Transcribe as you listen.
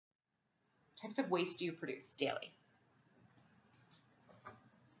types of waste do you produce daily?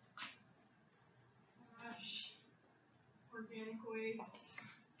 Trash, organic waste.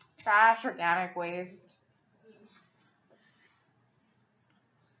 Trash, organic waste.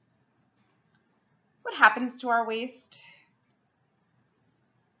 What happens to our waste?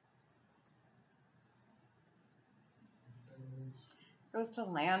 Goes to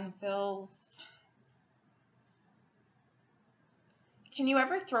landfills. Can you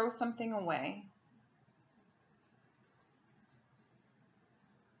ever throw something away?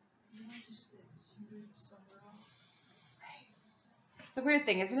 It's a weird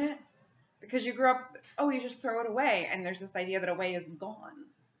thing, isn't it? Because you grew up, oh, you just throw it away, and there's this idea that away is gone.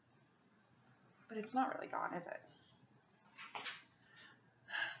 But it's not really gone, is it?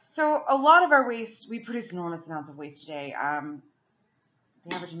 So a lot of our waste, we produce enormous amounts of waste today.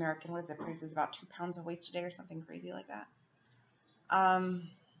 The average American, what is it, produces about 2 pounds of waste a day or something crazy like that.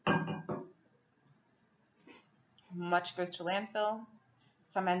 Much goes to landfill.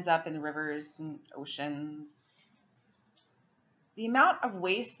 Some ends up in the rivers and oceans. The amount of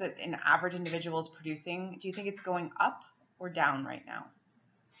waste that an average individual is producing, do you think it's going up or down right now?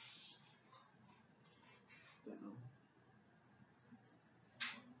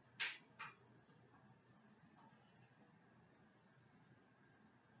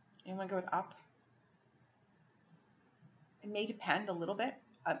 Anyone go with up? It may depend a little bit.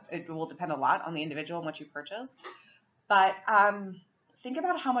 It will depend a lot on the individual and what you purchase. But think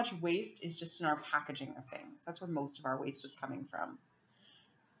about how much waste is just in our packaging of things. That's where most of our waste is coming from.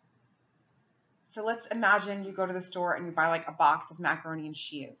 So let's imagine you go to the store and you buy like a box of macaroni and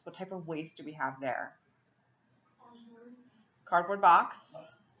cheese. What type of waste do we have there? Cardboard box.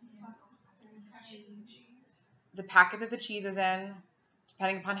 The packet that the cheese is in,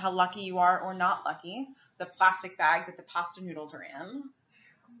 depending upon how lucky you are or not lucky. The plastic bag that the pasta noodles are in.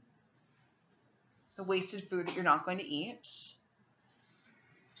 The wasted food that you're not going to eat.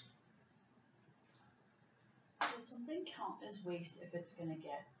 Does something count as waste if it's going to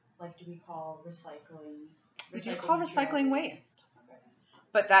get, like, do we call recycling? We do call recycling waste. Okay.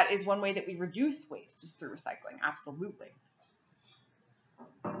 But that is one way that we reduce waste is through recycling, absolutely.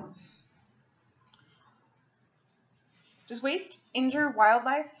 Does waste injure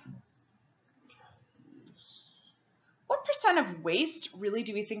wildlife? What % of waste really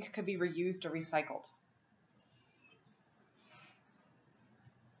do we think could be reused or recycled?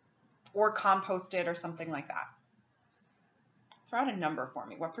 Or composted or something like that? Throw out a number for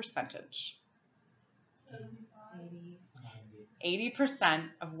me. What percentage? 80%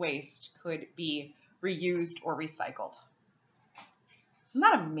 of waste could be reused or recycled. Isn't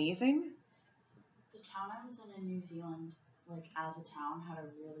that amazing? The town I was in New Zealand, like as a town, had a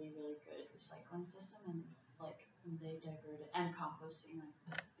really, really good recycling system, and like they diverted, and composting,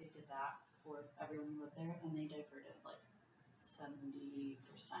 like they did that for everyone who lived there, and they diverted like 70%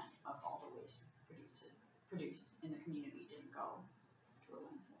 of all the waste produced in the community didn't go to a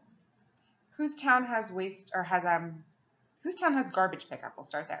landfill. Whose town has waste or has whose town has garbage pickup? We'll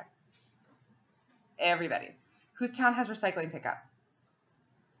start there. Everybody's. Whose town has recycling pickup?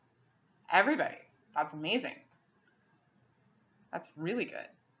 Everybody's. That's amazing. That's really good.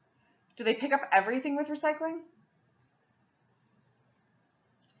 Do they pick up everything with recycling?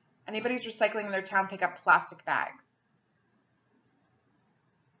 Anybody's recycling in their town pick up plastic bags?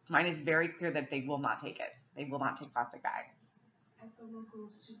 Mine is very clear that they will not take it. They will not take plastic bags. At the local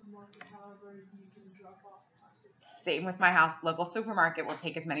supermarket, however, you can drop off plastic bags. Same with my house. Local supermarket will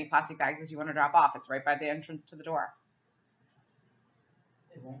take as many plastic bags as you want to drop off. It's right by the entrance to the door.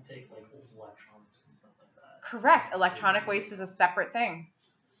 They won't take like old electronics and stuff like that. Correct. Electronic waste is a separate thing.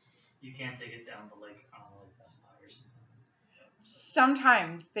 You can't take it down to like, I don't know, like Best Buy or something.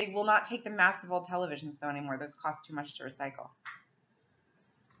 Sometimes. They will not take the massive old televisions though anymore. Those cost too much to recycle.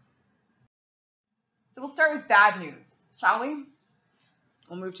 So we'll start with bad news, shall we?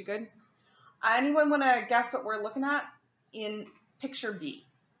 We'll move to good. Anyone want to guess what we're looking at in picture B?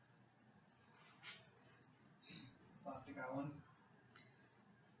 Plastic Island.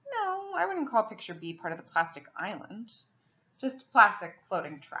 No, I wouldn't call picture B part of the plastic island. Just plastic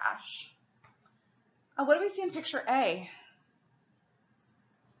floating trash. What do we see in picture A?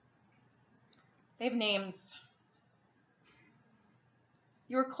 They have names.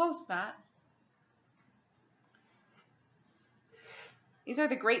 You were close, Matt. These are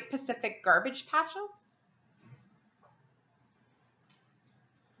the Great Pacific Garbage Patches.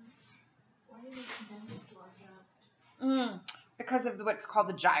 Why are they condensed like that? Because of what's called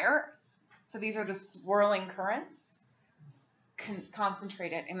the gyres. So these are the swirling currents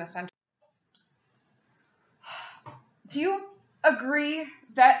concentrated in the center. Do you agree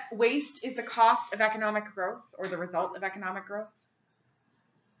that waste is the cost of economic growth or the result of economic growth?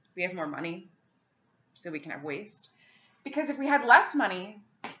 We have more money, so we can have waste. Because if we had less money,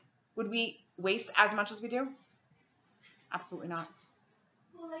 would we waste as much as we do? Absolutely not.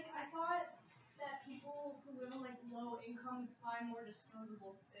 Well, like, I thought that people who live on, like, low incomes buy more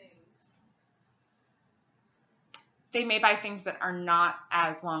disposable things. They may buy things that are not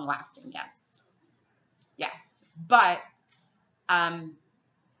as long lasting, yes. Yes. But, and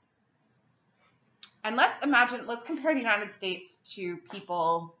let's compare the United States to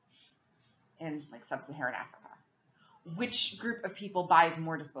people in like sub-Saharan Africa. Which group of people buys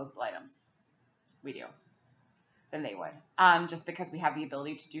more disposable items? We do. Than they would, just because we have the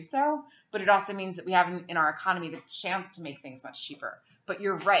ability to do so. But it also means that we have in our economy the chance to make things much cheaper. But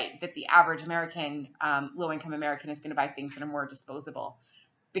you're right that the average American, low-income American, is going to buy things that are more disposable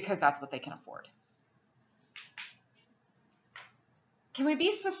because that's what they can afford. Can we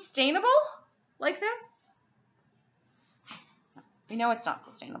be sustainable like this? We know it's not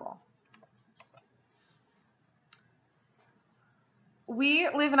sustainable. We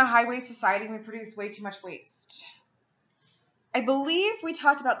live in a high waste society and we produce way too much waste. I believe we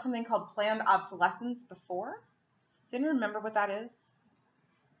talked about something called planned obsolescence before. Does anyone remember what that is?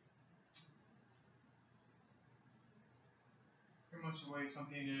 Pretty much the way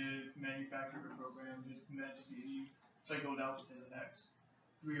something is manufactured or programmed is meant to be cycled out within the next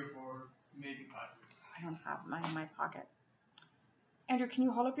 3 or 4, maybe 5 years. I don't have mine in my pocket. Andrew, can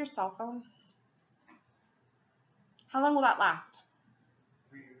you hold up your cell phone? How long will that last?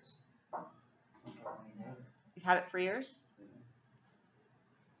 3 years. You've had it 3 years?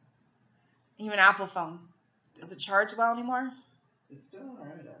 And you have an Apple phone. Does it charge well anymore? It's doing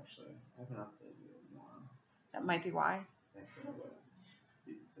alright, actually. I haven't updated it in a while. That might be why. That could have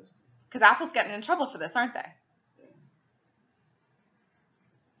beat the system. Because Apple's getting in trouble for this, aren't they?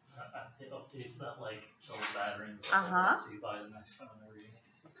 It updates that like kill the battery and stuff like that, so you buy the next phone every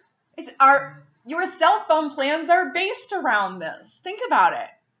Your cell phone plans are based around this. Think about it.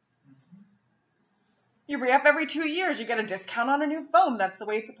 You re-up every 2 years, you get a discount on a new phone. That's the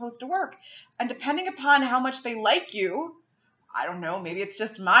way it's supposed to work. And depending upon how much they like you, I don't know, maybe it's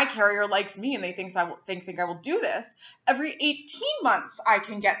just my carrier likes me and they think I will do this. Every 18 months, I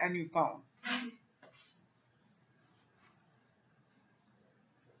can get a new phone.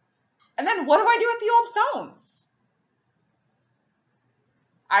 And then what do I do with the old phones?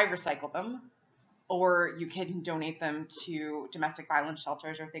 I recycle them. Or you can donate them to domestic violence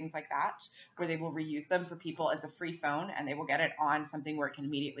shelters or things like that, where they will reuse them for people as a free phone, and they will get it on something where it can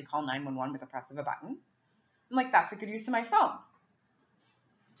immediately call 911 with a press of a button. I'm like, that's a good use of my phone.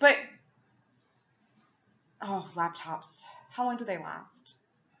 But, oh, laptops. How long do they last? –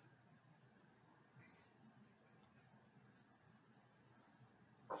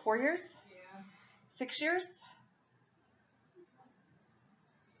 4 years? Yeah. 6 years?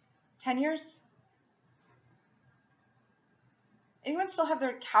 10 years? Anyone still have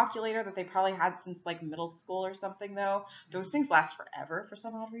their calculator that they probably had since like middle school or something though? Those things last forever for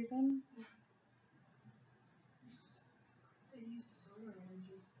some odd reason. They use solar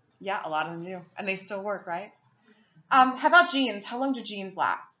energy. Yeah, a lot of them do. And they still work, right? How about jeans? How long do jeans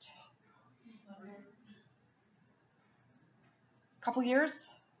last? Couple years?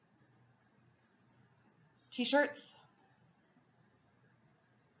 T-shirts?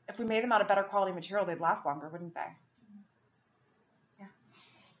 If we made them out of better quality material, they'd last longer, wouldn't they?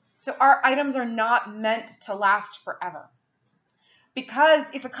 So our items are not meant to last forever. Because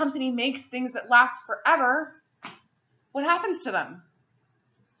if a company makes things that last forever, what happens to them?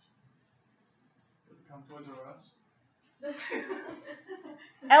 They become Toys R Us.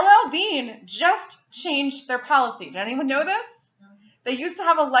 LL Bean just changed their policy. Did anyone know this? They used to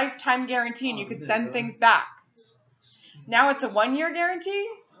have a lifetime guarantee and you could send things back. Now it's a 1-year guarantee?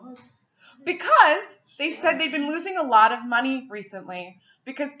 Because they said they'd been losing a lot of money recently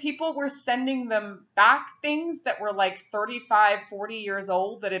because people were sending them back things that were like 35, 40 years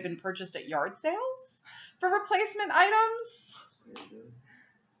old that had been purchased at yard sales for replacement items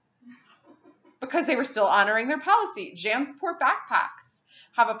because they were still honoring their policy. Jansport backpacks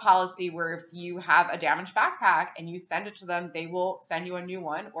have a policy where if you have a damaged backpack and you send it to them, they will send you a new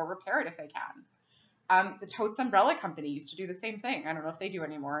one or repair it if they can. The Totes Umbrella Company used to do the same thing. I don't know if they do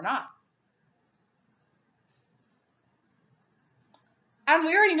anymore or not. And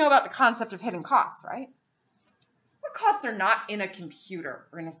we already know about the concept of hidden costs, right? What costs are not in a computer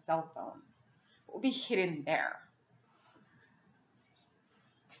or in a cell phone? What would be hidden there?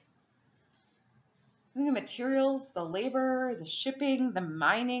 The materials, the labor, the shipping, the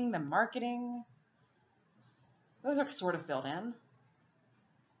mining, the marketing. Those are sort of built in.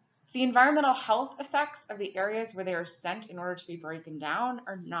 The environmental health effects of the areas where they are sent in order to be broken down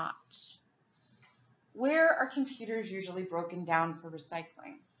are not. Where are computers usually broken down for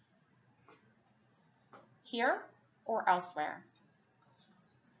recycling? Here or elsewhere?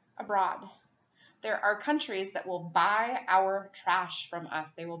 Abroad. There are countries that will buy our trash from us.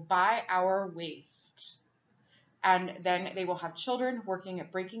 They will buy our waste. And then they will have children working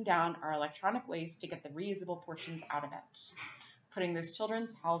at breaking down our electronic waste to get the reusable portions out of it, putting those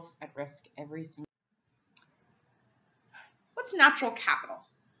children's healths at risk every single day. What's natural capital?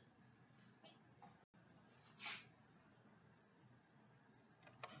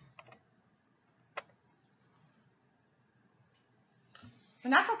 So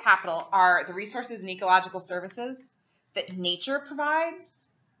natural capital are the resources and ecological services that nature provides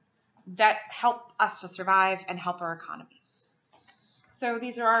that help us to survive and help our economies. So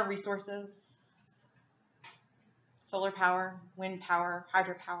these are our resources: solar power, wind power,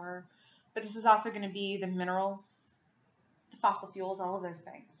 hydropower, but this is also going to be the minerals, the fossil fuels, all of those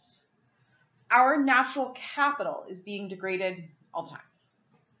things. Our natural capital is being degraded all the time.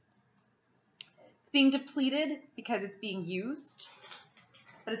 It's being depleted because it's being used,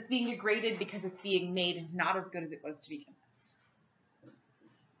 but it's being degraded because it's being made not as good as it was to begin with.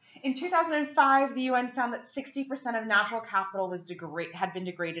 In 2005, the UN found that 60% of natural capital had been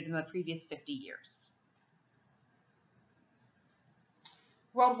degraded in the previous 50 years.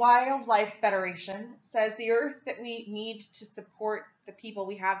 World Wildlife Federation says the earth that we need to support the people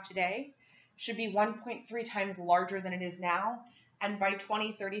we have today should be 1.3 times larger than it is now, and by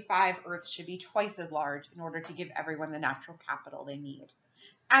 2035, Earth should be twice as large in order to give everyone the natural capital they need,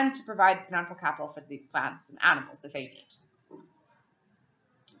 and to provide the natural capital for the plants and animals that they need.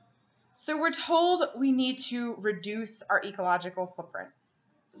 So we're told we need to reduce our ecological footprint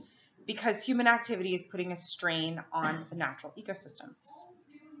because human activity is putting a strain on the natural ecosystems.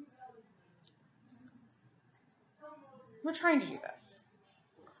 We're trying to do this.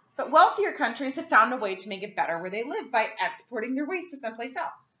 But wealthier countries have found a way to make it better where they live by exporting their waste to someplace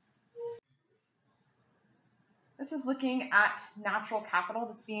else. This is looking at natural capital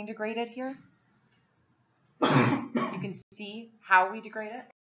that's being degraded here. You can see how we degrade it.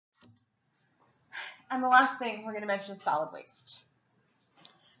 And the last thing we're going to mention is solid waste.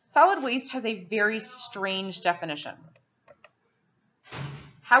 Solid waste has a very strange definition.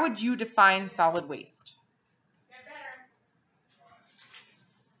 How would you define solid waste?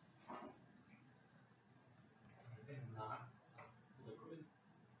 Not liquid.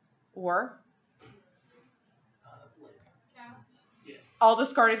 Or Gas. Yeah. all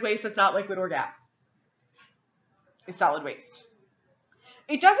discarded waste that's not liquid or gas is solid waste.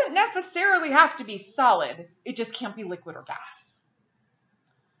 It doesn't necessarily have to be solid. It just can't be liquid or gas.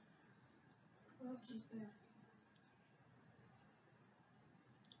 What else is there?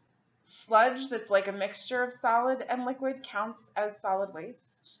 Sludge that's like a mixture of solid and liquid counts as solid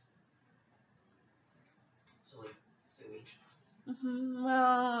waste. So like sewage.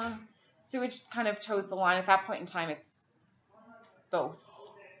 Well, sewage kind of toes the line. At that point in time, it's both.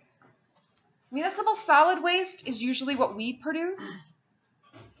 Municipal solid waste is usually what we produce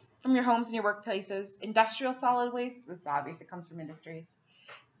from your homes and your workplaces. Industrial solid waste, that's obvious, it comes from industries.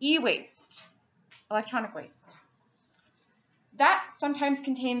 E-waste, electronic waste. That sometimes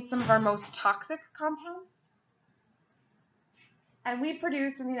contains some of our most toxic compounds. And we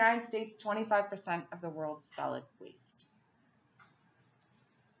produce in the United States 25% of the world's solid waste.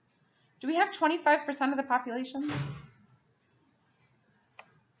 Do we have 25% of the population?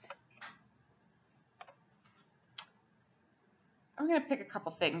 I'm going to pick a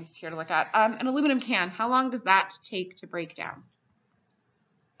couple things here to look at. An aluminum can, how long does that take to break down?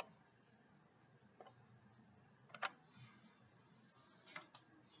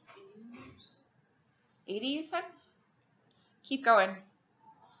 $80, you said? Keep going.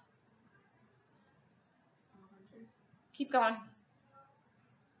 Keep going.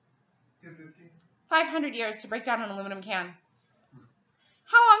 250. 500 years to break down an aluminum can.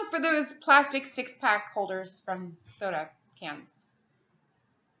 How long for those plastic six-pack holders from soda cans?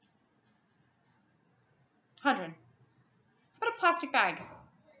 100. How about a plastic bag?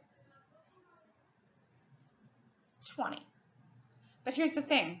 20. But here's the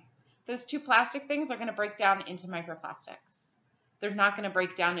thing. Those two plastic things are going to break down into microplastics. They're not going to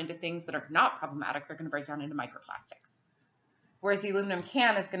break down into things that are not problematic. They're going to break down into microplastics. Whereas the aluminum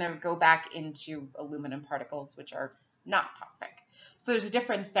can is going to go back into aluminum particles, which are not toxic. So there's a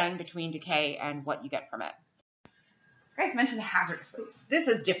difference then between decay and what you get from it. You guys mentioned hazardous waste. This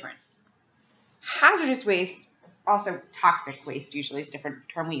is different. Hazardous waste, also toxic waste usually is a different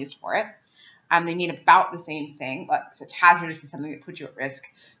term we use for it, They mean about the same thing, but hazardous is something that puts you at risk.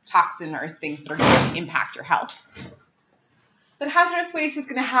 Toxin are things that are going to impact your health. But hazardous waste is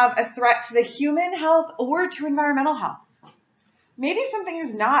going to have a threat to the human health or to environmental health. Maybe something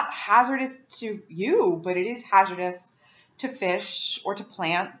is not hazardous to you, but it is hazardous to fish or to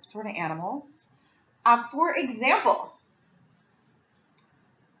plants or to animals. For example,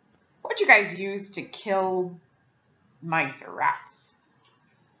 what do you guys use to kill mice or rats?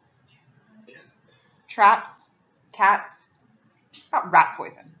 Traps, cats. How about rat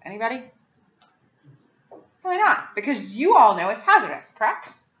poison? Anybody? Probably not, because you all know it's hazardous,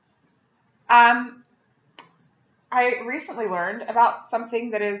 correct? I recently learned about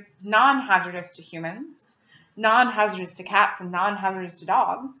something that is non-hazardous to humans, non-hazardous to cats, and non-hazardous to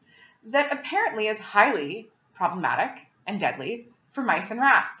dogs, that apparently is highly problematic and deadly for mice and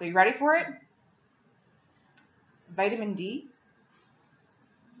rats. Are you ready for it? Vitamin D.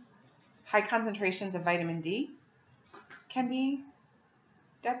 High concentrations of vitamin D can be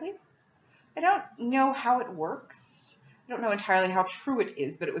deadly. I don't know how it works. I don't know entirely how true it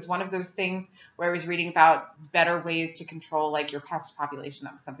is, but it was one of those things where I was reading about better ways to control like your pest population.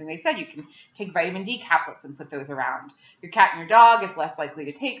 That was something they said. You can take vitamin D caplets and put those around. Your cat and your dog is less likely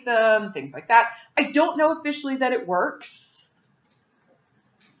to take them, things like that. I don't know officially that it works,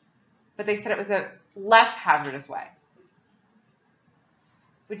 but they said it was a less hazardous way,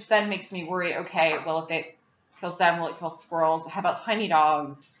 which then makes me worry, okay, well, if it kills them, will it kill squirrels? How about tiny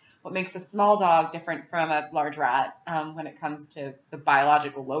dogs? What makes a small dog different from a large rat when it comes to the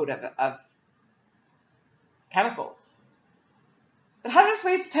biological load of chemicals? But hazardous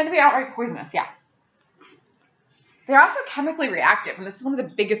wastes tend to be outright poisonous, yeah. They're also chemically reactive, and this is one of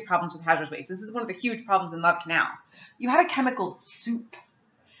the biggest problems with hazardous waste. This is one of the huge problems in Love Canal. You had a chemical soup,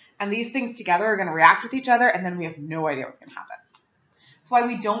 and these things together are going to react with each other, and then we have no idea what's going to happen. That's why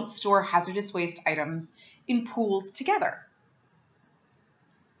we don't store hazardous waste items in pools together.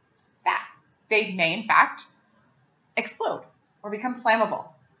 They may, in fact, explode or become flammable.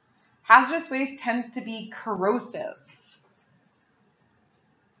 Hazardous waste tends to be corrosive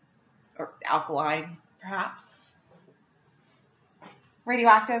or alkaline, perhaps.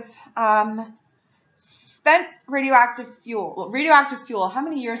 Radioactive. Spent radioactive fuel. Well, radioactive fuel, how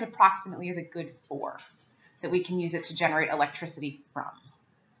many years approximately is it good for that we can use it to generate electricity from?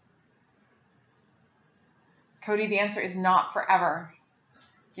 Cody, the answer is not forever.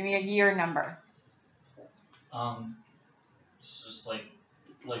 Give me a year number. Just like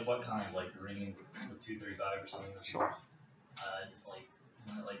what kind? Like uranium with 235 or something? Sure. It's like,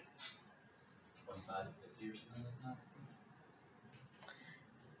 isn't it like 25 to 50 or something like that?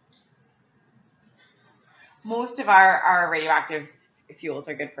 Most of our radioactive fuels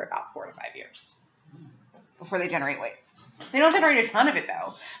are good for about 4 to 5 years before they generate waste. They don't generate a ton of it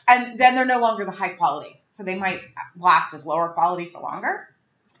though, and then they're no longer the high quality, so they might last as lower quality for longer.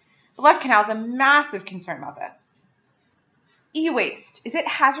 The Love Canal is a massive concern about this. E-waste, is it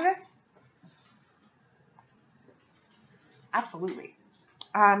hazardous? Absolutely.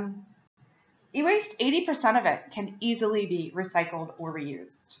 E-waste, 80% of it can easily be recycled or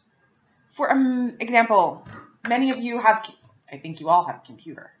reused. For example, many of you have, I think you all have a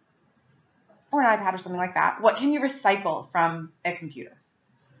computer or an iPad or something like that. What can you recycle from a computer?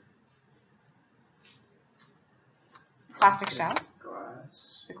 Plastic shell.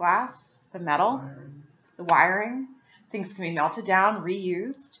 The glass, the metal, the wiring, things can be melted down,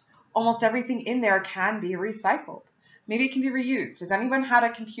 reused. Almost everything in there can be recycled. Maybe it can be reused. Has anyone had a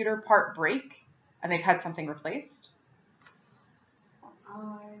computer part break and they've had something replaced? I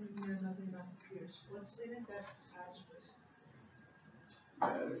know nothing about computers. What's in it that's hazardous?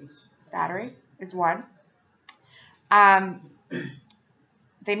 Batteries. Battery is one.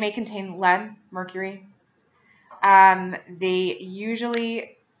 They may contain lead, mercury. They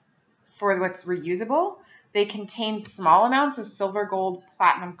usually, for what's reusable, they contain small amounts of silver, gold,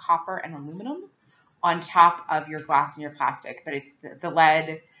 platinum, copper, and aluminum on top of your glass and your plastic. But it's the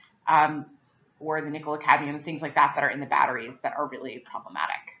lead or the nickel, cadmium, things like that that are in the batteries that are really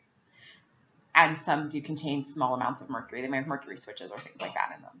problematic. And some do contain small amounts of mercury. They may have mercury switches or things like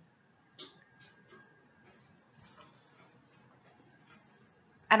that in them.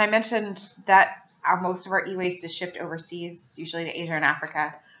 And I mentioned that most of our e-waste is shipped overseas, usually to Asia and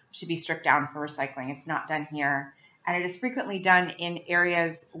Africa, to be stripped down for recycling. It's not done here. And it is frequently done in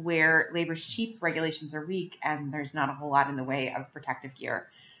areas where labor's cheap, regulations are weak, and there's not a whole lot in the way of protective gear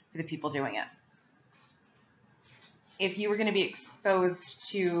for the people doing it. If you were going to be exposed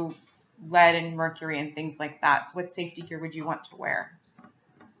to lead and mercury and things like that, what safety gear would you want to wear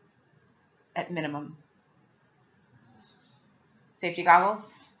at minimum? Safety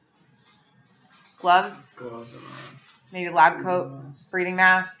goggles? gloves, Gloves and maybe lab coat, breathing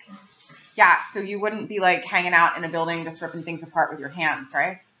mask. Yeah, so you wouldn't be like hanging out in a building just ripping things apart with your hands,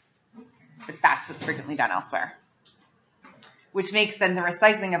 right? But that's what's frequently done elsewhere. Which makes then the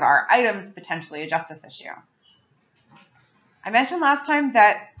recycling of our items potentially a justice issue. I mentioned last time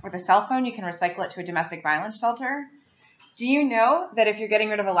that with a cell phone, you can recycle it to a domestic violence shelter. Do you know that if you're getting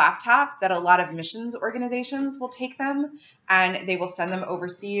rid of a laptop, that a lot of missions organizations will take them and they will send them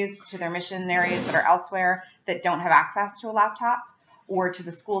overseas to their mission areas that are elsewhere that don't have access to a laptop, or to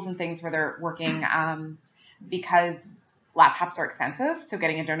the schools and things where they're working, because laptops are expensive. So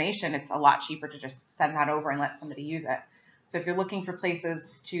getting a donation, it's a lot cheaper to just send that over and let somebody use it. So if you're looking for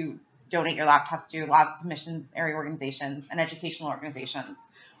places to donate your laptops to, lots of mission area organizations and educational organizations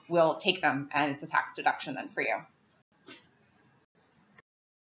will take them, and it's a tax deduction then for you.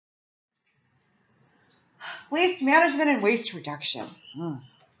 Waste management and waste reduction.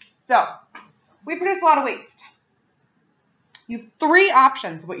 So we produce a lot of waste. You have 3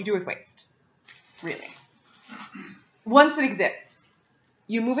 options of what you do with waste, really. Once it exists,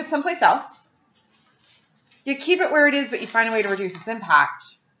 you move it someplace else, you keep it where it is, but you find a way to reduce its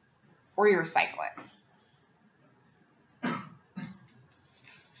impact, or you recycle it.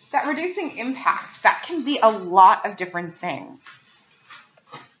 That reducing impact, that can be a lot of different things.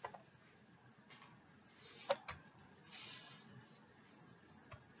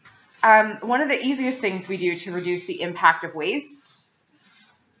 One of the easiest things we do to reduce the impact of waste.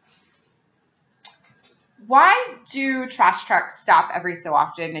 Why do trash trucks stop every so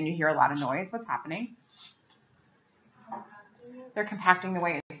often and you hear a lot of noise? What's happening? They're compacting the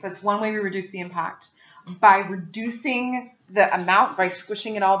waste. That's one way we reduce the impact. By reducing the amount, by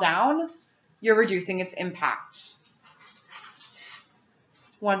squishing it all down, you're reducing its impact.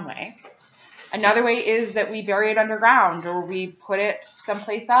 It's one way. Another way is that we bury it underground, or we put it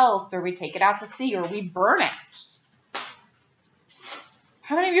someplace else, or we take it out to sea, or we burn it.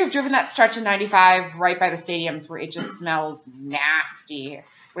 How many of you have driven that stretch of 95 right by the stadiums where it just smells nasty,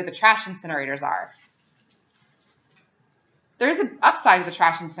 where the trash incinerators are? There's an upside to the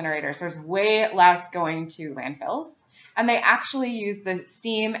trash incinerators. There's way less going to landfills, and they actually use the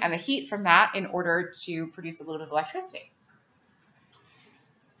steam and the heat from that in order to produce a little bit of electricity.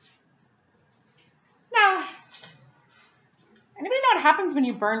 Now, anybody know what happens when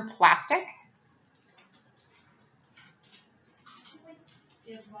you burn plastic?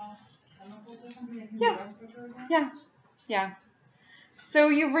 Give chemicals or something. Yeah. So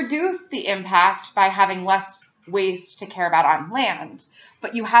you reduce the impact by having less waste to care about on land,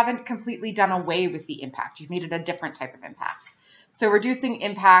 but you haven't completely done away with the impact. You've made it a different type of impact. So reducing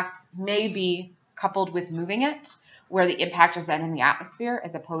impact may be coupled with moving it, where the impact is then in the atmosphere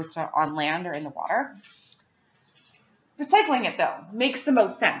as opposed to on land or in the water. Recycling it, though, makes the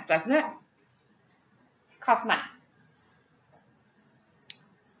most sense, doesn't it? Costs money.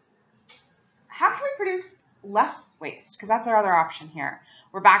 How can we produce less waste? Because that's our other option here.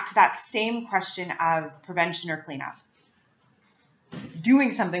 We're back to that same question of prevention or cleanup.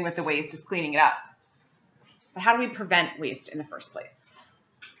 Doing something with the waste is cleaning it up. But how do we prevent waste in the first place?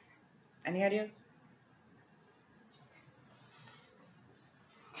 Any ideas?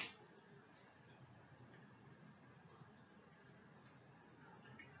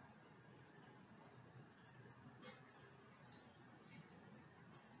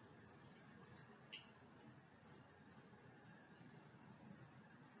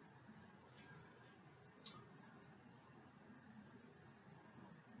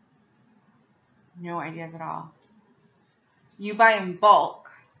 No ideas at all. You buy in bulk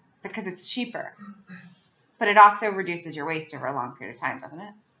because it's cheaper, but it also reduces your waste over a long period of time, doesn't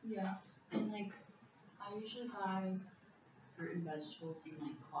it? Yeah, and like, I usually buy fruit and vegetables in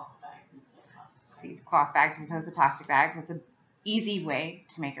like cloth bags instead of plastic bags. So use cloth bags as opposed to plastic bags. It's an easy way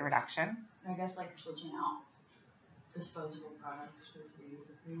to make a reduction. I guess like switching out disposable products for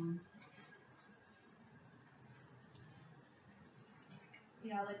reusable ones.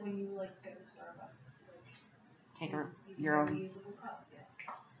 Yeah, like when you like go to Starbucks, like Take use your a own. reusable cup.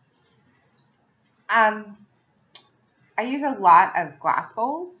 Yeah. I use a lot of glass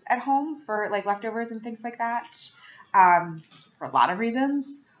bowls at home for like leftovers and things like that, for a lot of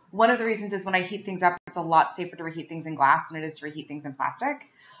reasons. One of the reasons is when I heat things up, it's a lot safer to reheat things in glass than it is to reheat things in plastic.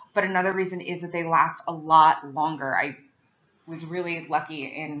 But another reason is that they last a lot longer. I was really lucky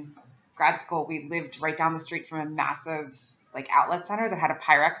in grad school. We lived right down the street from a massive like outlet center that had a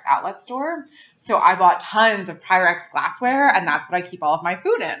Pyrex outlet store. So I bought tons of Pyrex glassware, and that's what I keep all of my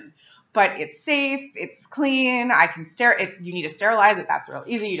food in. But it's safe, it's clean, I can if you need to sterilize it, that's real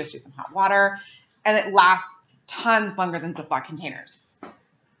easy. You just do some hot water, and it lasts tons longer than Ziploc containers.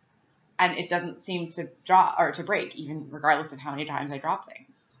 and it doesn't seem to drop or to break, even regardless of how many times I drop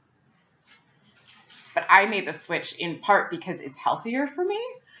things. But I made the switch in part because it's healthier for me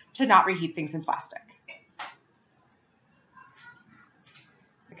to not reheat things in plastic.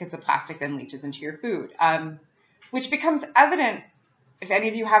 Because the plastic then leaches into your food, which becomes evident if any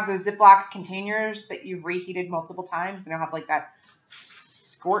of you have those Ziploc containers that you've reheated multiple times and they'll have like that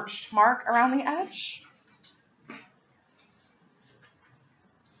scorched mark around the edge.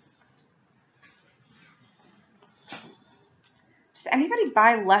 Does anybody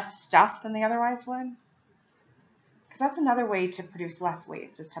buy less stuff than they otherwise would? Because that's another way to produce less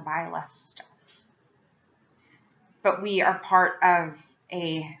waste, is to buy less stuff. But we are part of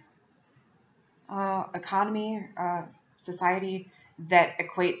a economy, society that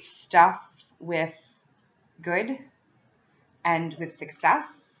equates stuff with good and with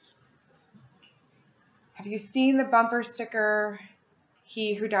success. Have you seen the bumper sticker,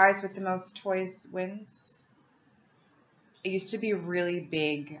 "He who dies with the most toys wins"? It used to be really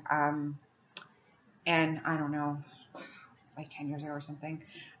big, and I don't know, like 10 years ago or something.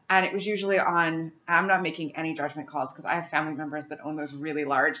 And it was usually on, I'm not making any judgment calls because I have family members that own those really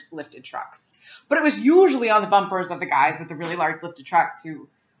large lifted trucks. But it was usually on the bumpers of the guys with the really large lifted trucks who,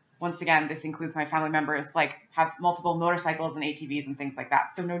 once again, this includes my family members, like have multiple motorcycles and ATVs and things like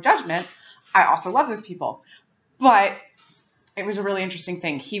that. So no judgment. I also love those people. But it was a really interesting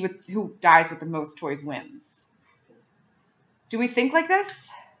thing. Who dies with the most toys wins. Do we think like this?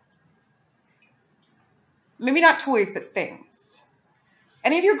 Maybe not toys, but things.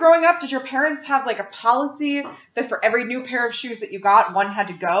 Any of you growing up, did your parents have like a policy that for every new pair of shoes that you got, one had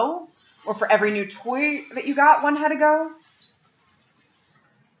to go? Or for every new toy that you got, one had to go?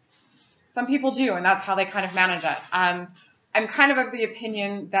 Some people do, and that's how they kind of manage it. I'm kind of the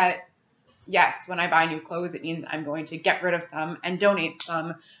opinion that, yes, when I buy new clothes, it means I'm going to get rid of some and donate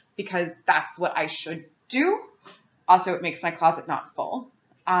some because that's what I should do. Also, it makes my closet not full.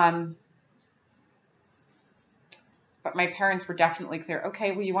 But my parents were definitely clear.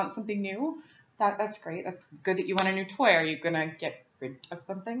 Okay, well, you want something new? That's great. That's good that you want a new toy. Are you going to get rid of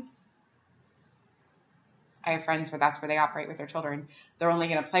something? I have friends where that's where they operate with their children. They're only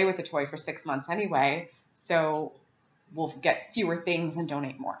going to play with the toy for 6 months anyway, so we'll get fewer things and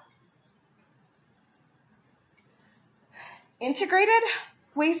donate more. Integrated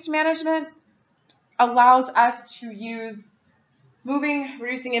waste management allows us to use moving,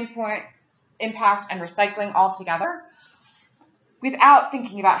 reducing impact, and recycling all together without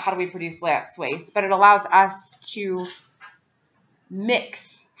thinking about how do we produce less waste, but it allows us to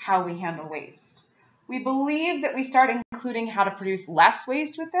mix how we handle waste. We believe that we start including how to produce less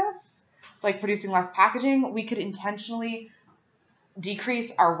waste with this, like producing less packaging. We could intentionally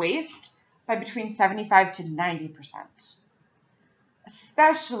decrease our waste by between 75 to 90%,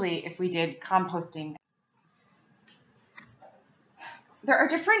 especially if we did composting. There are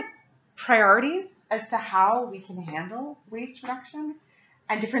different priorities as to how we can handle waste reduction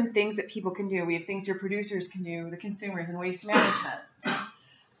and different things that people can do. We have things your producers can do, the consumers, and waste management.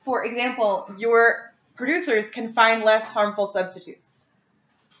 For example, your producers can find less harmful substitutes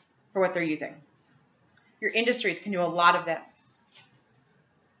for what they're using. Your industries can do a lot of this.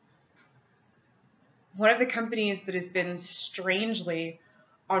 One of the companies that has been strangely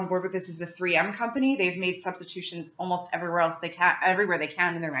on board with this is the 3M company. They've made substitutions almost everywhere they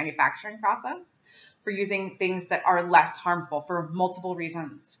can in their manufacturing process for using things that are less harmful for multiple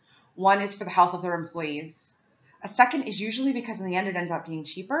reasons. One is for the health of their employees. A second is usually because in the end it ends up being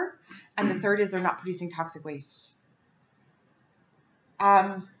cheaper. And the third is they're not producing toxic waste.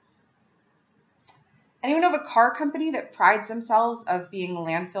 Anyone know of a car company that prides themselves of being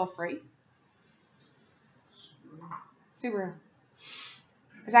landfill free? Subaru.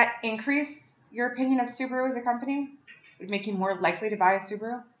 Does that increase your opinion of Subaru as a company? Would it make you more likely to buy a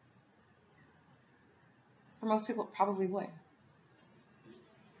Subaru? For most people, it probably would.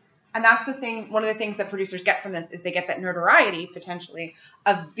 And that's the thing, one of the things that producers get from this is they get that notoriety, potentially,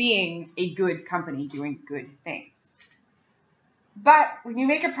 of being a good company doing good things. But when you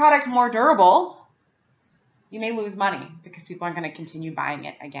make a product more durable, you may lose money because people aren't going to continue buying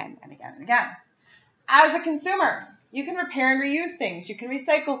it again and again and again. As a consumer, you can repair and reuse things. You can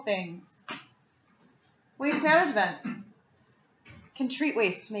recycle things. Waste management can treat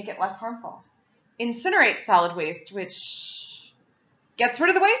waste to make it less harmful. Incinerate solid waste, which gets rid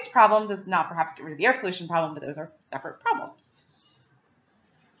of the waste problem, does not perhaps get rid of the air pollution problem, but those are separate problems.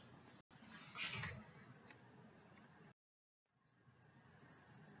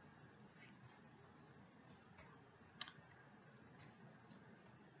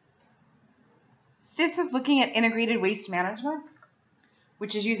 This is looking at integrated waste management.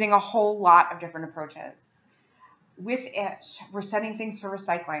 which is using a whole lot of different approaches. With it, we're sending things for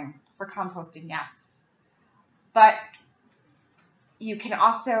recycling, for composting, yes. But you can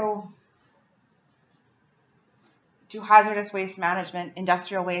also do hazardous waste management,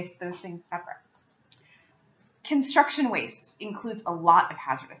 industrial waste, those things separate. Construction waste includes a lot of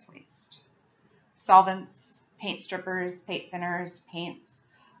hazardous waste. Solvents, paint strippers, paint thinners, paints,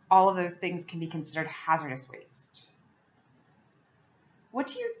 all of those things can be considered hazardous waste. What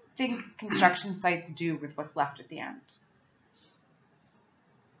do you think construction sites do with what's left at the end?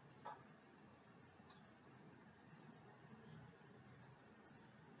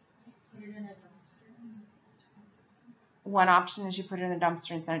 Put it in a dumpster. One option is you put it in the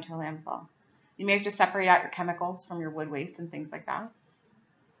dumpster and send it to a landfill. You may have to separate out your chemicals from your wood waste and things like that.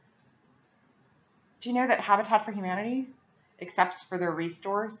 Do you know that Habitat for Humanity accepts for their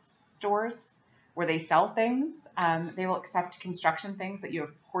restore stores where they sell things, they will accept construction things that you have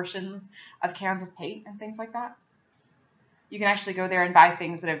portions of cans of paint and things like that? You can actually go there and buy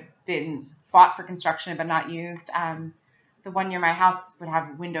things that have been bought for construction but not used. The one near my house would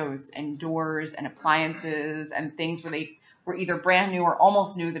have windows and doors and appliances and things where they were either brand new or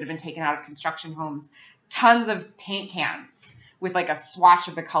almost new that had been taken out of construction homes. Tons of paint cans with like a swatch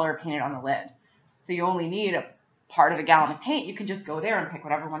of the color painted on the lid. So you only need a part of a gallon of paint. You can just go there and pick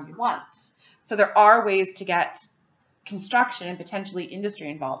whatever one you want. So there are ways to get construction and potentially industry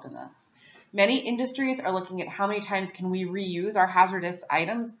involved in this. Many industries are looking at how many times can we reuse our hazardous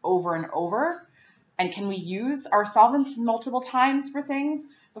items over and over, and can we use our solvents multiple times for things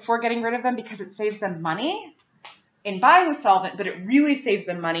before getting rid of them, because it saves them money in buying the solvent, but it really saves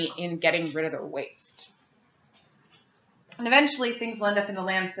them money in getting rid of their waste. And eventually things will end up in the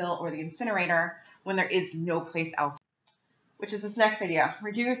landfill or the incinerator when there is no place else. Which is this next idea: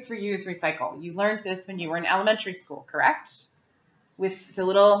 reduce, reuse, recycle. You learned this when you were in elementary school, correct? With the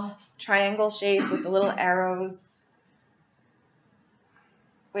little triangle shape with the little arrows,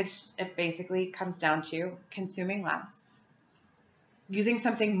 which it basically comes down to consuming less, using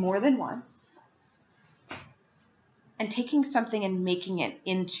something more than once, and taking something and making it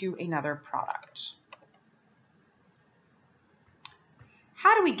into another product.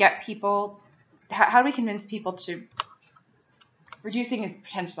 How do we get people, how do we convince people to, reducing is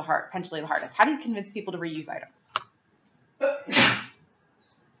potentially the hardest. How do you convince people to reuse items?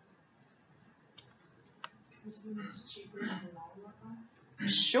 It's cheaper than the long one.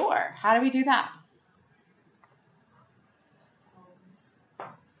 Sure. How do we do that?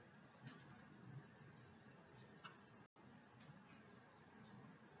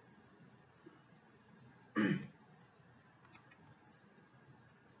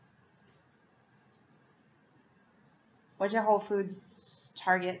 What did Whole Foods,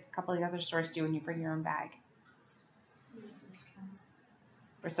 Target, a couple of the other stores do when you bring your own bag?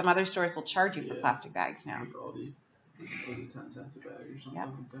 Or some other stores will charge you for plastic bags now. Aldi, 10 cents a bag or something Yep.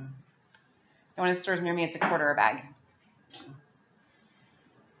 like that. And one of the stores near me, it's $0.25 a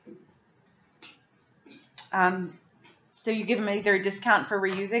bag. So you give them either a discount for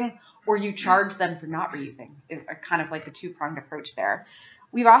reusing or you charge them for not reusing, is a kind of like the two-pronged approach there.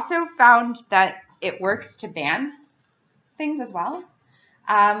 We've also found that it works to ban things as well.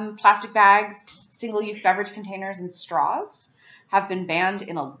 Plastic bags, single-use beverage containers, and straws have been banned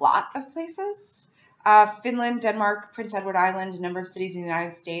in a lot of places. Finland, Denmark, Prince Edward Island, a number of cities in the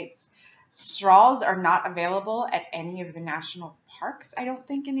United States. Straws are not available at any of the national parks, I don't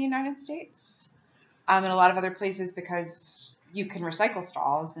think, in the United States. In a lot of other places, because you can recycle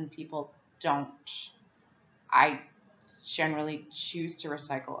straws and people don't. I generally choose to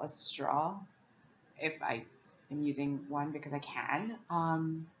recycle a straw if I am using one because I can.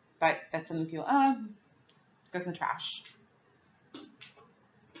 But that's something people, this goes in the trash.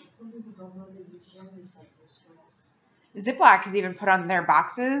 Some people don't know that you can recycle straws. Ziploc has even put on their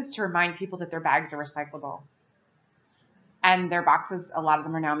boxes to remind people that their bags are recyclable. And their boxes, a lot of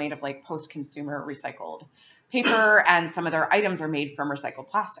them are now made of like post-consumer recycled paper, and some of their items are made from recycled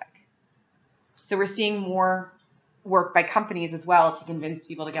plastic. So we're seeing more work by companies as well to convince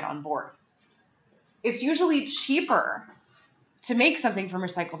people to get on board. It's usually cheaper to make something from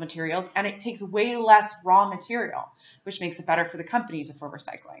recycled materials, and it takes way less raw material, which makes it better for the companies if we're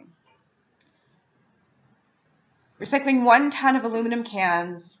recycling. Recycling 1 ton of aluminum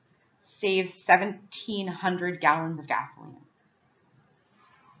cans saves 1,700 gallons of gasoline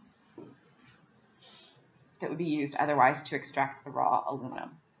that would be used otherwise to extract the raw aluminum.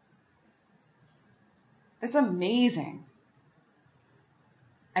 That's amazing.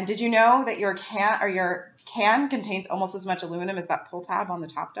 And did you know that your can contains almost as much aluminum as that pull tab on the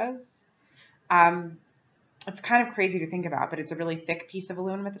top does? It's kind of crazy to think about, but it's a really thick piece of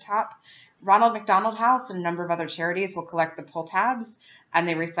aluminum at the top. Ronald McDonald House and a number of other charities will collect the pull tabs, and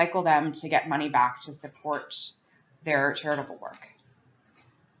they recycle them to get money back to support their charitable work.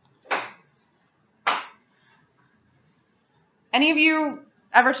 Any of you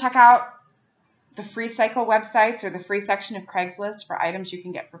ever check out the free cycle websites or the free section of Craigslist for items you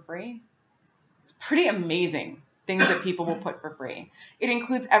can get for free? It's pretty amazing things that people will put for free. It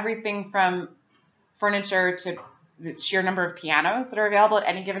includes everything from furniture to the sheer number of pianos that are available at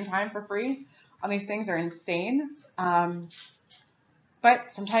any given time for free on these things are insane.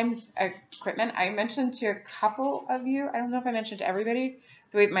 But sometimes equipment, I mentioned to a couple of you, I don't know if I mentioned to everybody,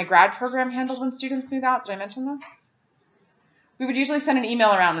 the way my grad program handled when students move out. Did I mention this? We would usually send an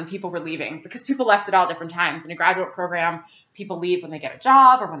email around when people were leaving because people left at all different times. In a graduate program, people leave when they get a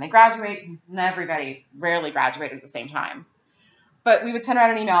job or when they graduate. And everybody rarely graduated at the same time. But we would send out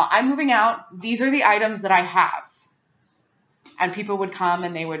an email. I'm moving out. These are the items that I have. And people would come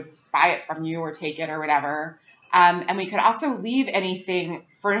and they would buy it from you or take it or whatever. And we could also leave anything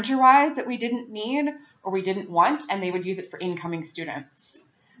furniture-wise that we didn't need or we didn't want, and they would use it for incoming students.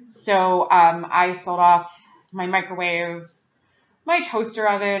 So I sold off my microwave, my toaster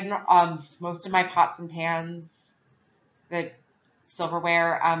oven, most of my pots and pans, the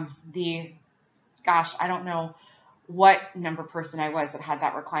silverware, I don't know what number person I was that had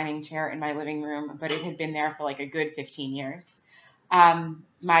that reclining chair in my living room, but it had been there for like a good 15 years.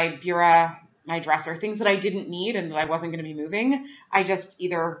 My bureau, my dresser, things that I didn't need and that I wasn't going to be moving, I just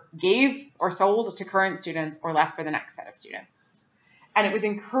either gave or sold to current students or left for the next set of students. And it was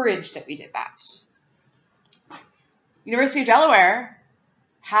encouraged that we did that. University of Delaware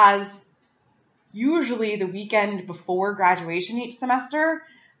has usually the weekend before graduation each semester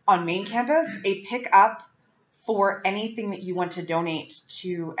on main campus a pickup for anything that you want to donate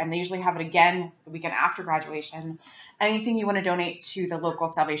to, and they usually have it again the weekend after graduation, anything you want to donate to the local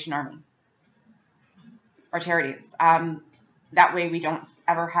Salvation Army or charities. That way we don't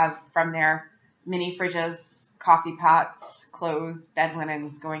ever have from there mini fridges, coffee pots, clothes, bed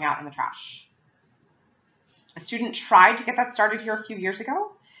linens going out in the trash. A student tried to get that started here a few years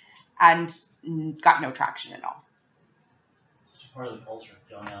ago and got no traction at all. It's just part of the culture,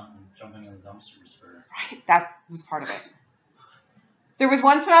 going out and jumping in the dumpsters for... Right, that was part of it. There was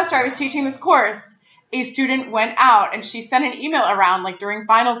one semester I was teaching this course, a student went out and she sent an email around like during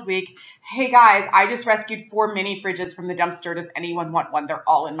finals week, hey guys, I just rescued 4 mini fridges from the dumpster. Does anyone want one? They're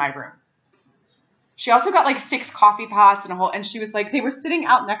all in my room. She also got like 6 coffee pots and she was like, they were sitting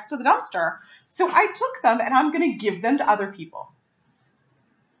out next to the dumpster. So I took them and I'm going to give them to other people.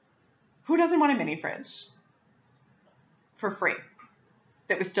 Who doesn't want a mini fridge for free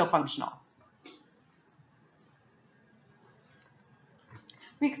that was still functional?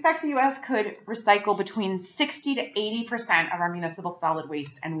 We expect the U.S. could recycle between 60 to 80% of our municipal solid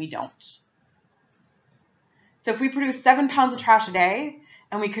waste, and we don't. So if we produce 7 pounds of trash a day,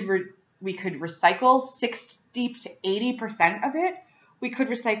 and we could recycle 60 to 80% of it, we could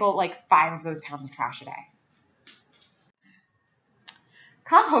recycle like 5 of those pounds of trash a day.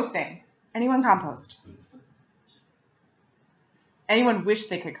 Composting. Anyone compost? Anyone wish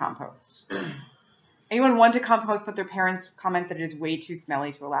they could compost? Anyone want to compost, but their parents comment that it is way too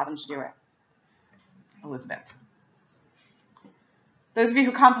smelly to allow them to do it? Elizabeth. Those of you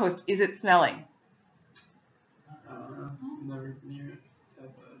who compost, is it smelly? Never near it.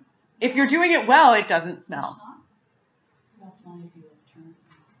 That's a... If you're doing it well, it doesn't smell. That's why if you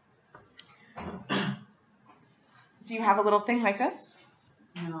turn. Do you have a little thing like this?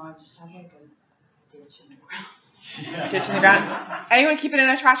 No, I just have like a ditch in the ground. Ditch in the ground. Anyone keep it in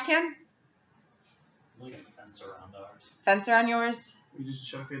a trash can? Like a fence around ours. Fence around yours? We just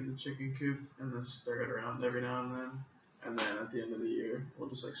chuck it in the chicken coop and then stir it around every now and then. And then at the end of the year, we'll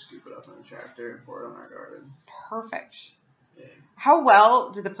just like scoop it up in a tractor and pour it on our garden. Perfect. Yeah. How well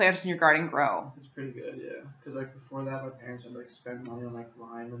do the plants in your garden grow? It's pretty good, yeah. Because like before that, my parents would like spend money on like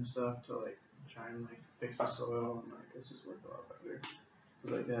lime and stuff to like try and like fix the soil, and like it's just worked a lot better.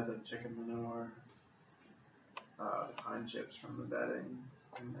 But, like it has like chicken manure, the pine chips from the bedding,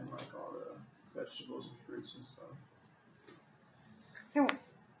 and then like all the vegetables and fruits and stuff. So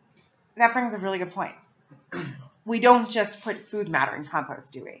that brings a really good point. We don't just put food matter in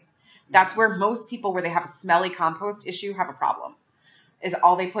compost, do we? That's where most people, where they have a smelly compost issue, have a problem. Is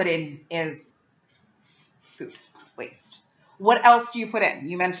all they put in is food waste. What else do you put in?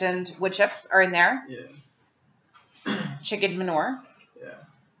 You mentioned wood chips are in there. Yeah. Chicken manure. Yeah.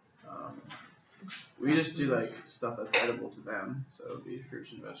 We just do like stuff that's edible to them, so it'd be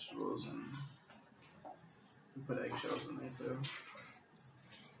fruits and vegetables, and we put eggshells in there too.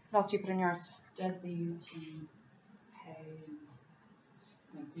 What else do you put in yours? dead leaves and hay and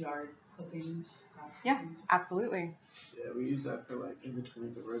like yard clippings, grass Yeah. clippings. Absolutely. Yeah, we use that for like in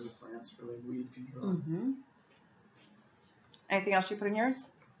between the rows of plants for like weed control. Mm-hmm. Anything else you put in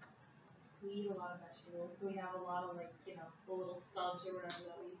yours? We eat a lot of vegetables, so we have a lot of like, you know, the little stubs or whatever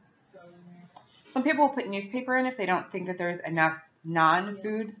that we throw in there. Some people will put newspaper in if they don't think that there's enough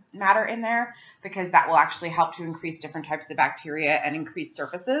non-food matter in there, because that will actually help to increase different types of bacteria and increase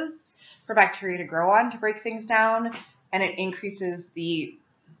surfaces for bacteria to grow on to break things down, and it increases the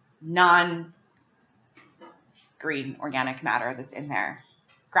non-green organic matter that's in there.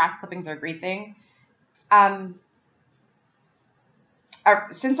 Grass clippings are a great thing.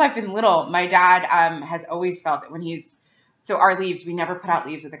 Since I've been little, my dad has always felt that so our leaves, we never put out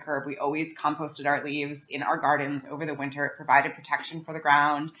leaves at the curb. We always composted our leaves in our gardens over the winter. It provided protection for the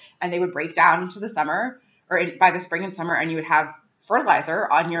ground, and they would break down into the summer or by the spring and summer, and you would have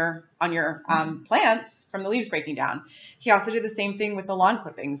fertilizer on your plants from the leaves breaking down. He also did the same thing with the lawn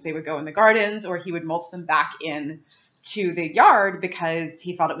clippings. They would go in the gardens, or he would mulch them back in to the yard because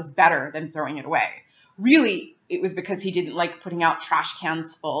he felt it was better than throwing it away. Really, it was because he didn't like putting out trash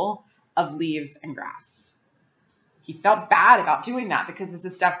cans full of leaves and grass. He felt bad about doing that because this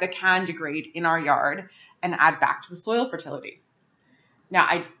is stuff that can degrade in our yard and add back to the soil fertility.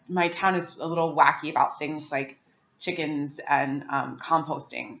 Now, my town is a little wacky about things like chickens and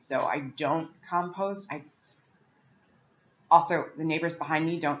composting, so I don't compost. Also, the neighbors behind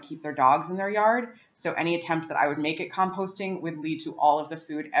me don't keep their dogs in their yard, so any attempt that I would make at composting would lead to all of the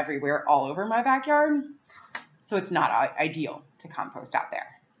food everywhere, all over my backyard. So it's not ideal to compost out there.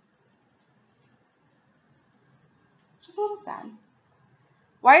 Just a little sad.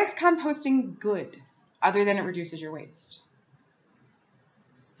 Why is composting good, other than it reduces your waste?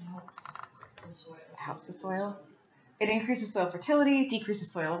 It helps the soil. It helps the soil. It increases soil fertility, decreases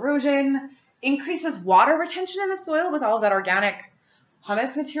soil erosion, increases water retention in the soil with all that organic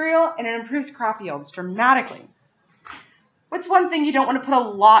humus material, and it improves crop yields dramatically. What's one thing you don't want to put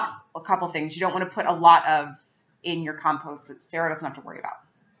a couple things you don't want to put a lot of in your compost that Sarah doesn't have to worry about?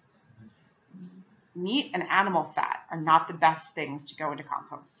 Meat and animal fat are not the best things to go into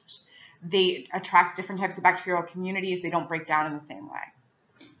compost. They attract different types of bacterial communities. They don't break down in the same way.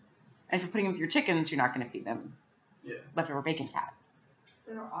 And if you're putting them with your chickens, you're not going to feed them leftover bacon fat.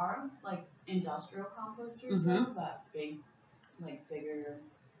 There are like industrial composters though, that bigger, like you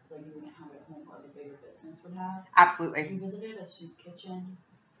wouldn't have at home, but a bigger business would have. Absolutely. We visited a soup kitchen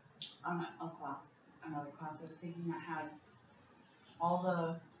on another class I was taking that had all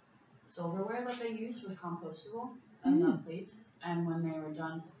the silverware that they used was compostable and the plates, and when they were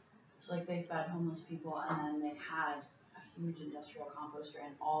done, so like they fed homeless people, and then they had a huge industrial composter,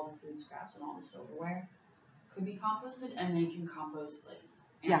 and all the food scraps and all the silverware could be composted, and they can compost like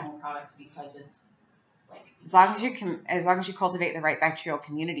animal products because it's like as long as you cultivate the right bacterial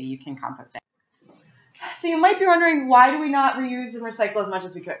community, you can compost it. So you might be wondering, why do we not reuse and recycle as much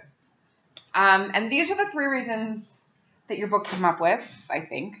as we could? And these are the 3 reasons that your book came up with, I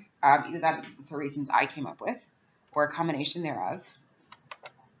think. Either that's the 3 reasons I came up with, or a combination thereof.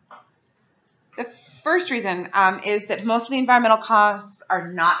 The first reason is that most of the environmental costs are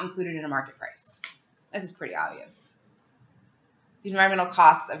not included in a market price. This is pretty obvious. The environmental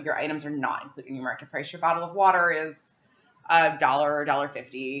costs of your items are not included in your market price. Your bottle of water is $1 or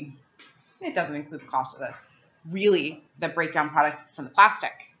 $1.50. It doesn't include the cost of the breakdown products from the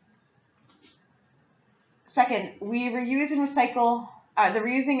plastic. Second, we reuse and recycle. The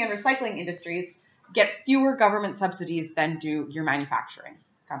reusing and recycling industries get fewer government subsidies than do your manufacturing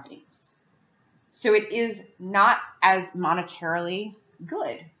companies. So it is not as monetarily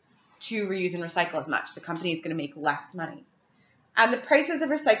good to reuse and recycle as much. The company is going to make less money. And the prices of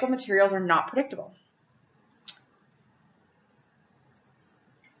recycled materials are not predictable.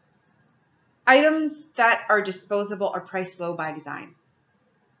 Items that are disposable are priced low by design.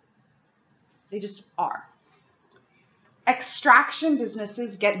 They just are. Extraction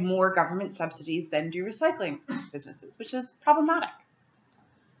businesses get more government subsidies than do recycling businesses, which is problematic.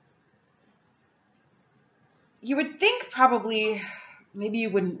 You would think probably, maybe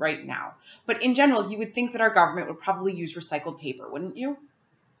you wouldn't right now, but in general, you would think that our government would probably use recycled paper, wouldn't you?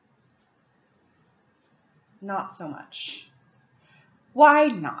 Not so much. Why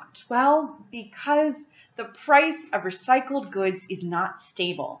not? Well, because the price of recycled goods is not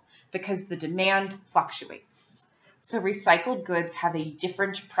stable because the demand fluctuates. So recycled goods have a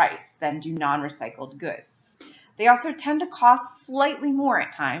different price than do non-recycled goods. They also tend to cost slightly more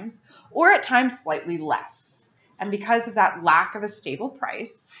at times, or at times slightly less. And because of that lack of a stable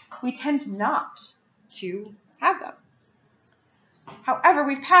price, we tend not to have them. However,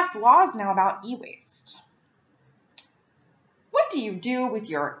 we've passed laws now about e-waste. What do you do with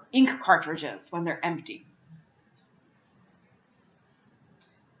your ink cartridges when they're empty?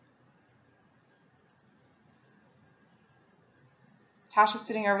 Tasha's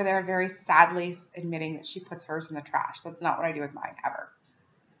sitting over there very sadly admitting that she puts hers in the trash. That's not what I do with mine, ever.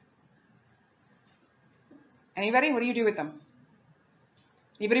 Anybody? What do you do with them?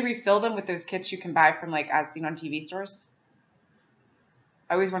 Anybody refill them with those kits you can buy from, like, as seen on TV stores?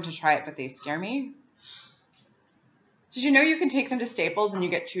 I always want to try it, but they scare me. Did you know you can take them to Staples and you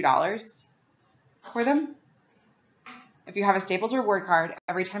get $2 for them? If you have a Staples reward card,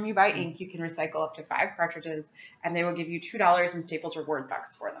 every time you buy ink, you can recycle up to 5 cartridges, and they will give you $2 in Staples reward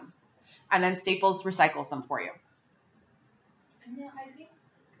bucks for them. And then Staples recycles them for you. And yeah, I think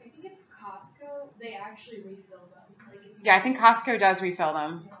it's Costco. They actually refill them. Like if you Yeah, I think Costco does refill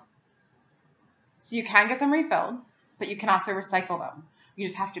them. So you can get them refilled, but you can also recycle them. You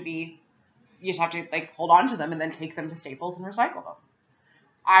just have to like hold on to them and then take them to Staples and recycle them.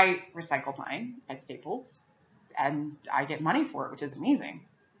 I recycled mine at Staples, and I get money for it, which is amazing.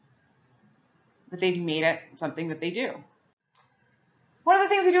 But they've made it something that they do. One of the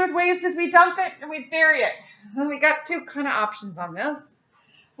things we do with waste is we dump it and we bury it. And we got 2 kind of options on this.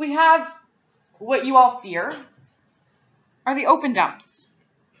 We have what you all fear are the open dumps.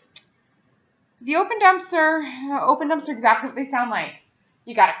 The open dumps are exactly what they sound like.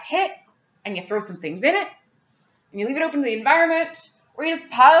 You got a pit and you throw some things in it and you leave it open to the environment, or you just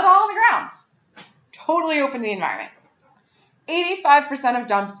pile it all on the ground. Totally open to the environment. 85% of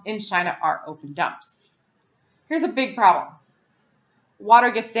dumps in China are open dumps. Here's a big problem.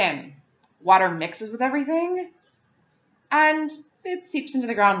 Water gets in. Water mixes with everything, and it seeps into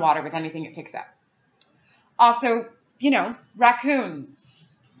the groundwater with anything it picks up. Also, raccoons,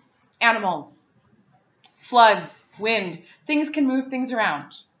 animals, floods, wind, things can move things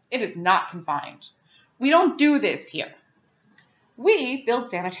around. It is not confined. We don't do this here. We build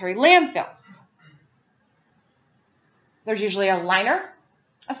sanitary landfills. There's usually a liner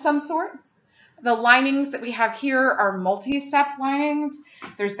of some sort. The linings that we have here are multi-step linings.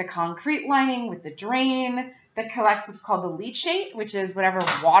 There's the concrete lining with the drain that collects what's called the leachate, which is whatever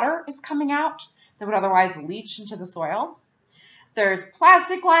water is coming out that would otherwise leach into the soil. There's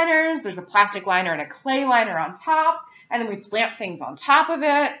plastic liners. There's a plastic liner and a clay liner on top. And then we plant things on top of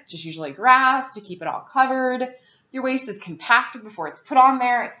it, just usually grass to keep it all covered. Your waste is compacted before it's put on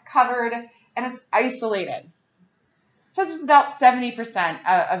there. It's covered and it's isolated. It says it's about 70%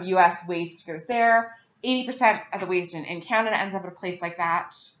 of U.S. waste goes there. 80% of the waste in Canada ends up at a place like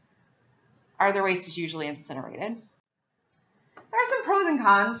that. Our other waste is usually incinerated. There are some pros and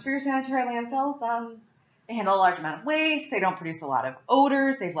cons for your sanitary landfills. They handle a large amount of waste. They don't produce a lot of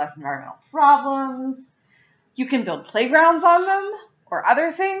odors. They have less environmental problems. You can build playgrounds on them or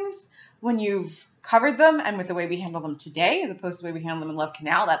other things when you've covered them, and with the way we handle them today, as opposed to the way we handle them in Love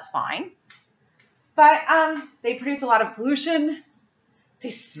Canal, that's fine. But they produce a lot of pollution. They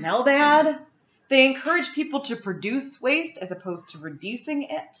smell bad. They encourage people to produce waste as opposed to reducing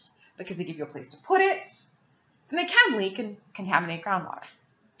it because they give you a place to put it. And they can leak and contaminate groundwater.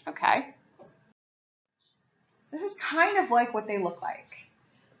 Okay. This is kind of like what they look like.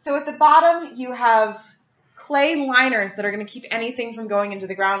 So at the bottom, you have clay liners that are going to keep anything from going into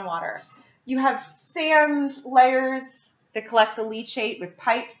the groundwater. You have sand layers that collect the leachate with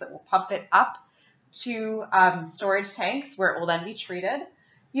pipes that will pump it up to storage tanks where it will then be treated.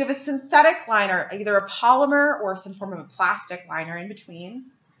 You have a synthetic liner, either a polymer or some form of a plastic liner in between.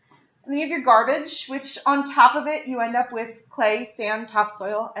 And then you have your garbage, which on top of it, you end up with clay, sand,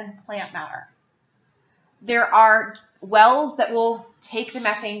 topsoil, and plant matter. There are wells that will take the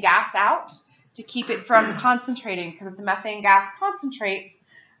methane gas out to keep it from concentrating, because if the methane gas concentrates,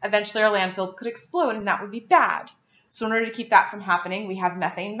 eventually our landfills could explode, and that would be bad. So in order to keep that from happening, we have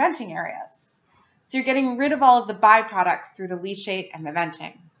methane venting areas. So you're getting rid of all of the byproducts through the leachate and the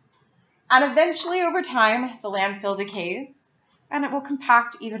venting. And eventually, over time, the landfill decays, and it will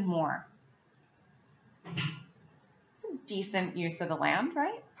compact even more. Decent use of the land,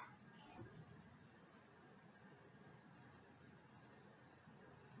 right?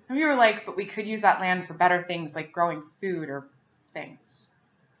 And we were like, but we could use that land for better things like growing food or things.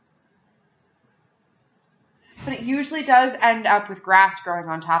 But it usually does end up with grass growing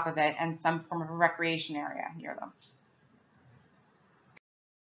on top of it and some form of a recreation area near them.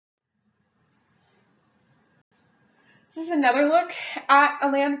 This is another look at a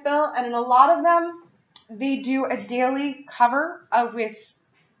landfill, and in a lot of them, they do a daily cover with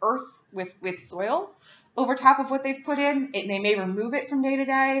earth, with soil over top of what they've put in. They may remove it from day to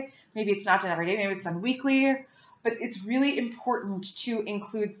day. Maybe it's not done every day. Maybe it's done weekly. but it's really important to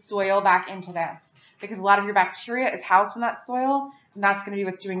include soil back into this because a lot of your bacteria is housed in that soil, and that's going to be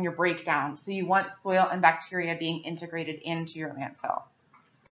what's doing your breakdown. So you want soil and bacteria being integrated into your landfill.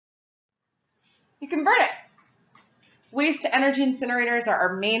 You convert it. Waste to energy incinerators are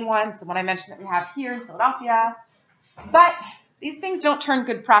our main ones, the one I mentioned that we have here in Philadelphia. But these things don't turn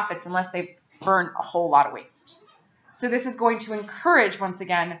good profits unless they burn a whole lot of waste. So this is going to encourage, once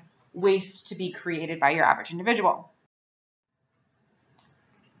again, waste to be created by your average individual.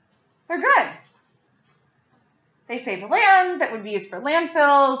 They're good. They save land that would be used for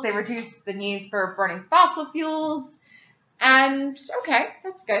landfills. They reduce the need for burning fossil fuels. And okay,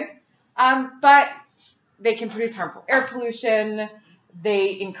 that's good. But they can produce harmful air pollution.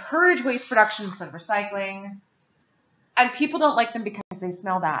 They encourage waste production instead of recycling. And people don't like them because they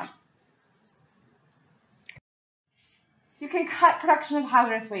smell bad. You can cut production of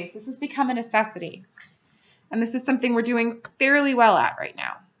hazardous waste. This has become a necessity. And this is something we're doing fairly well at right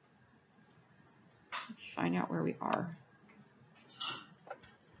now. Let's find out where we are.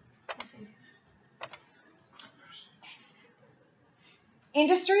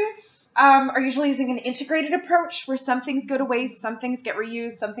 Industries are usually using an integrated approach where some things go to waste, some things get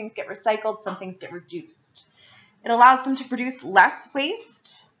reused, some things get recycled, some things get reduced. It allows them to produce less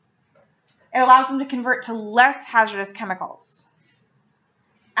waste. It allows them to convert to less hazardous chemicals.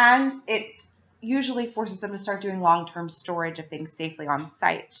 And it usually forces them to start doing long-term storage of things safely on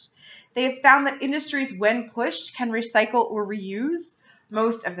site. They have found that industries, when pushed, can recycle or reuse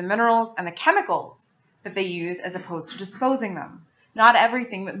most of the minerals and the chemicals that they use as opposed to disposing them. Not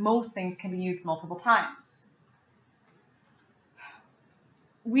everything, but most things can be used multiple times.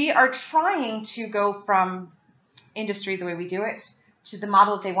 We are trying to go from industry the way we do it to the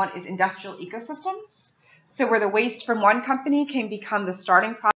model that they want is industrial ecosystems. So where the waste from one company can become the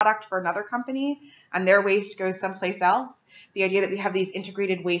starting product for another company and their waste goes someplace else. The idea that we have these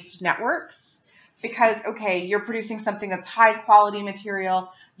integrated waste networks because, okay, you're producing something that's high quality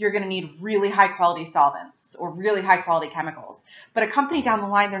material, you're going to need really high quality solvents or really high quality chemicals. But a company down the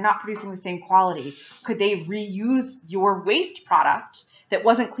line, they're not producing the same quality. Could they reuse your waste product that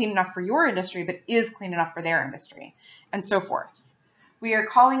wasn't clean enough for your industry but is clean enough for their industry, and so forth? We are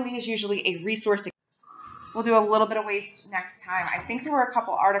calling these usually a resource. We'll do a little bit of waste next time. I think there were a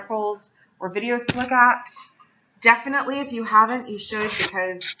couple articles or videos to look at. Definitely, if you haven't, you should,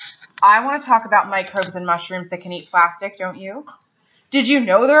 because I want to talk about microbes in mushrooms that can eat plastic, don't you? Did you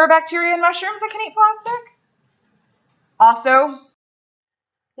know there are bacteria in mushrooms that can eat plastic? Also,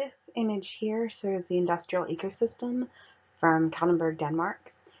 this image here shows the industrial ecosystem from Kalundborg,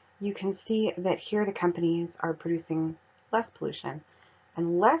 Denmark. You can see that here the companies are producing less pollution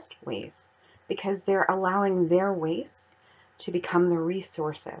and less waste because they're allowing their waste to become the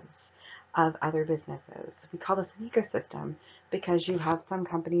resources of other businesses. We call this an ecosystem because you have some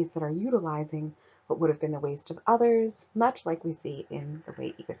companies that are utilizing what would have been the waste of others, much like we see in the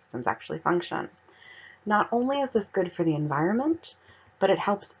way ecosystems actually function. Not only is this good for the environment, but it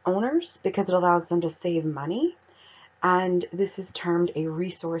helps owners because it allows them to save money, and this is termed a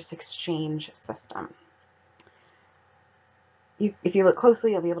resource exchange system. If you look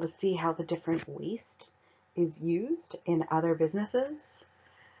closely, you'll be able to see how the different waste is used in other businesses.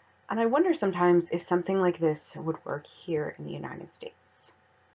 And I wonder sometimes if something like this would work here in the United States.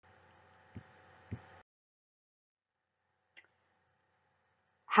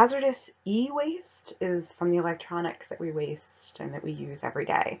 Hazardous e-waste is from the electronics that we waste and that we use every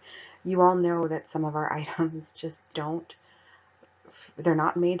day. You all know that some of our items just they're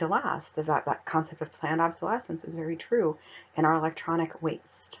not made to last. That concept of planned obsolescence is very true in our electronic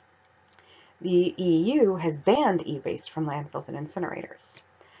waste. The EU has banned e-waste from landfills and incinerators.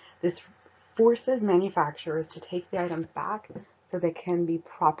 This forces manufacturers to take the items back so they can be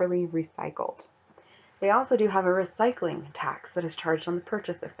properly recycled. They also do have a recycling tax that is charged on the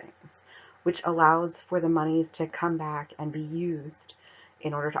purchase of things, which allows for the monies to come back and be used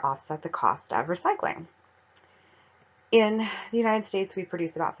in order to offset the cost of recycling. In the United States, we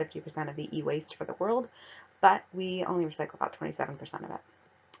produce about 50% of the e-waste for the world, but we only recycle about 27% of it.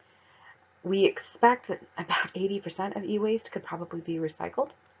 We expect that about 80% of e-waste could probably be recycled.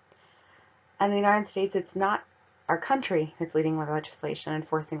 And in the United States, it's not our country that's leading the legislation,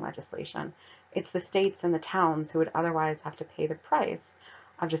 enforcing legislation. It's the states and the towns who would otherwise have to pay the price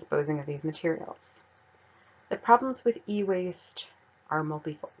of disposing of these materials. The problems with e-waste are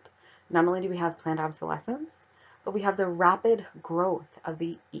multifold. Not only do we have planned obsolescence, but we have the rapid growth of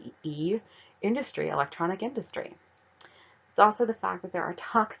the e-industry, electronic industry. It's also the fact that there are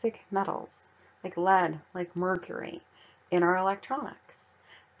toxic metals like lead, like mercury in our electronics.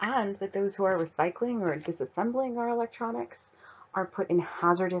 and that those who are recycling or disassembling our electronics are put in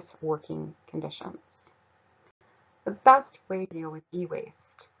hazardous working conditions. The best way to deal with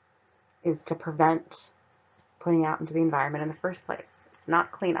e-waste is to prevent putting it out into the environment in the first place. It's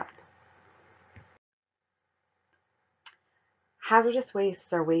not cleanup. Hazardous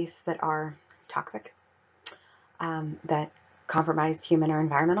wastes are wastes that are toxic, that compromise human or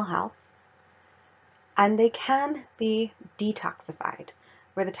environmental health, and they can be detoxified,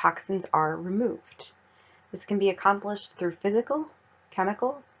 where the toxins are removed. This can be accomplished through physical,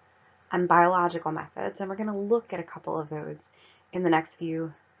 chemical, and biological methods, and we're going to look at a couple of those in the next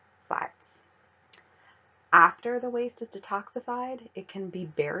few slides. After the waste is detoxified, it can be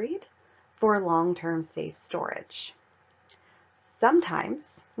buried for long-term safe storage.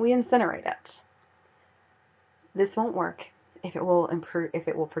 Sometimes we incinerate it. This won't work if it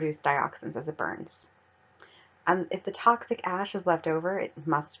will produce dioxins as it burns. And if the toxic ash is left over, it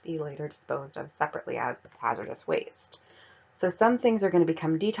must be later disposed of separately as hazardous waste. So some things are going to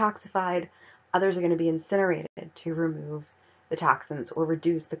become detoxified, others are going to be incinerated to remove the toxins or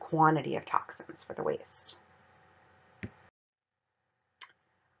reduce the quantity of toxins for the waste.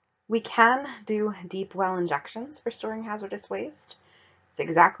 We can do deep well injections for storing hazardous waste. It's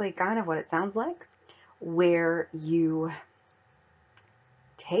exactly kind of what it sounds like, where you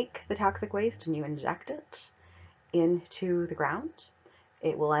take the toxic waste and you inject it into the ground.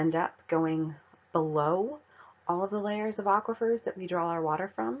 It will end up going below all of the layers of aquifers that we draw our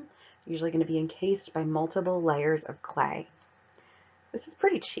water from, usually going to be encased by multiple layers of clay. This is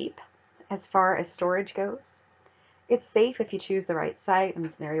pretty cheap as far as storage goes. It's safe if you choose the right site and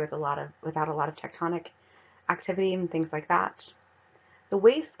it's an area without a lot of tectonic activity and things like that. The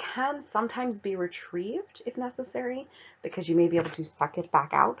waste can sometimes be retrieved if necessary, because you may be able to suck it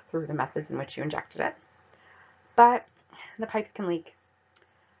back out through the methods in which you injected it. But the pipes can leak.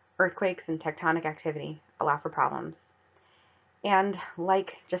 Earthquakes and tectonic activity allow for problems. And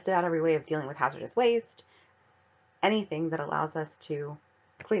like just about every way of dealing with hazardous waste, anything that allows us to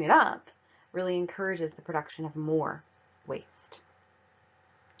clean it up really encourages the production of more waste.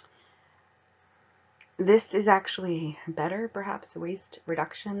 This is actually better, perhaps, waste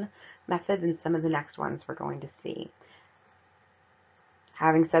reduction method than some of the next ones we're going to see.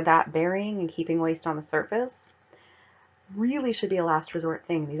 Having said that, burying and keeping waste on the surface really should be a last resort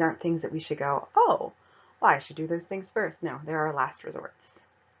thing. These aren't things that we should go, oh, well, I should do those things first. No, there are last resorts.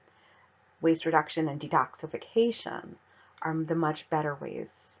 Waste reduction and detoxification are the much better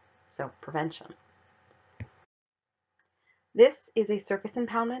ways, so prevention. This is a surface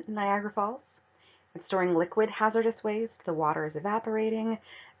impoundment in Niagara Falls. It's storing liquid hazardous waste. The water is evaporating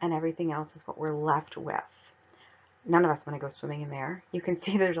and everything else is what we're left with. None of us want to go swimming in there. You can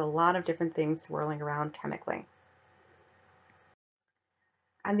see there's a lot of different things swirling around chemically.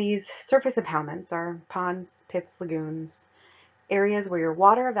 And these surface impoundments are ponds, pits, lagoons, areas where your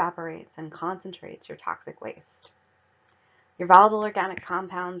water evaporates and concentrates your toxic waste. Your volatile organic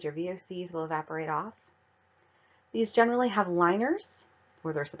compounds, your VOCs, will evaporate off. These generally have liners,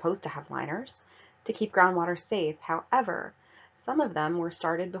 or they're supposed to have liners, to keep groundwater safe. However, some of them were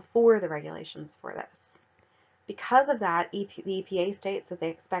started before the regulations for this. Because of that, the EPA states that they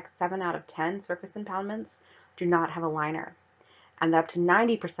expect 7 out of 10 surface impoundments do not have a liner, and up to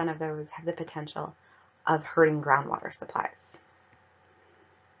 90% of those have the potential of hurting groundwater supplies.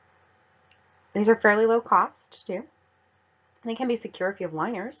 These are fairly low cost too. They can be secure if you have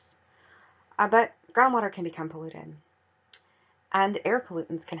liners, but groundwater can become polluted. And air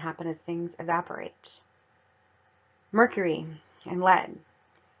pollutants can happen as things evaporate. Mercury and lead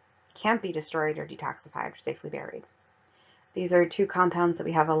can't be destroyed or detoxified or safely buried. These are two compounds that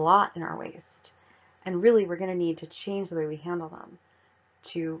we have a lot in our waste. And really, we're going to need to change the way we handle them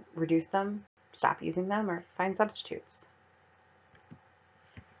to reduce them, stop using them, or find substitutes.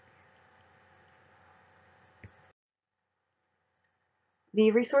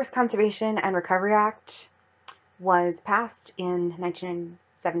 The Resource Conservation and Recovery Act was passed in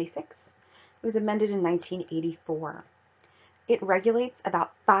 1976. It was amended in 1984. It regulates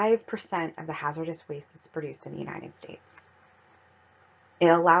about 5% of the hazardous waste that's produced in the United States. It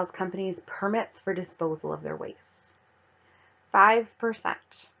allows companies permits for disposal of their waste. 5%.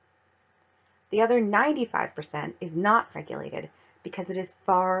 The other 95% is not regulated because it is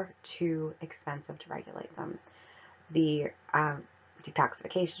far too expensive to regulate them. The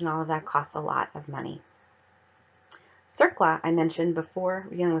detoxification, all of that costs a lot of money. CERCLA, I mentioned before,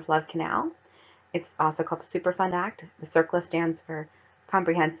 dealing with Love Canal. It's also called the Superfund Act. The CERCLA stands for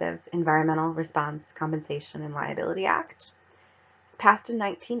Comprehensive Environmental Response, Compensation, and Liability Act. It was passed in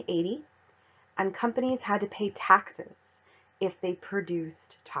 1980, and companies had to pay taxes if they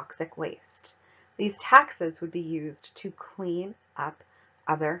produced toxic waste. These taxes would be used to clean up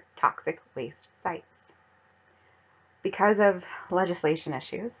other toxic waste sites. Because of legislation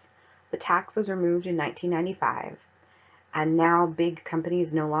issues, the tax was removed in 1995, and now big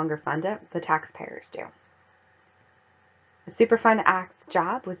companies no longer fund it, the taxpayers do. The Superfund Act's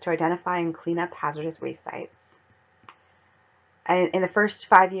job was to identify and clean up hazardous waste sites. And in the first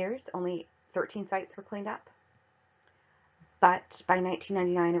 5 years, only 13 sites were cleaned up. But by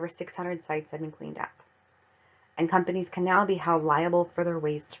 1999, over 600 sites had been cleaned up. And companies can now be held liable for their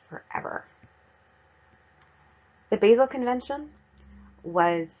waste forever. The Basel Convention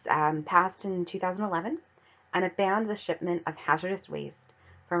was passed in 2011, and it banned the shipment of hazardous waste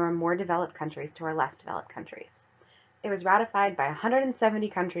from our more developed countries to our less developed countries. It was ratified by 170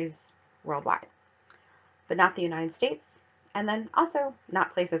 countries worldwide, but not the United States, and then also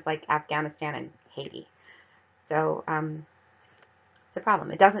not places like Afghanistan and Haiti. So it's a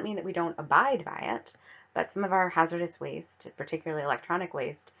problem. It doesn't mean that we don't abide by it, but some of our hazardous waste, particularly electronic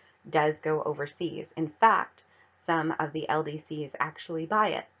waste, does go overseas. In fact, some of the LDCs actually buy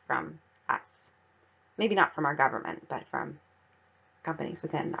it from us. Maybe not from our government, but from companies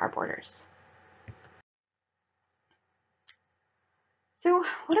within our borders. So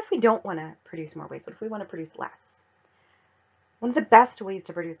what if we don't want to produce more waste? What if we want to produce less? One of the best ways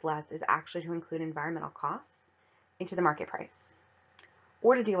to produce less is actually to include environmental costs into the market price,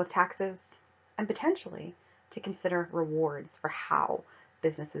 or to deal with taxes, and potentially to consider rewards for how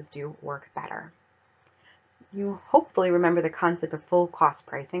businesses do work better. You hopefully remember the concept of full cost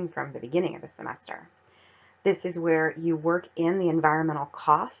pricing from the beginning of the semester. This is where you work in the environmental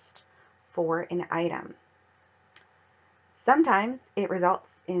cost for an item. Sometimes it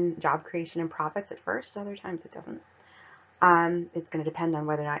results in job creation and profits at first, other times it doesn't. It's going to depend on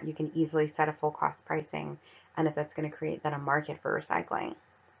whether or not you can easily set a full cost pricing and if that's going to create then a market for recycling.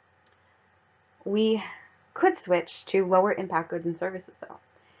 We could switch to lower impact goods and services though.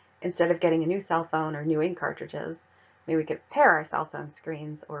 Instead of getting a new cell phone or new ink cartridges, maybe we could repair our cell phone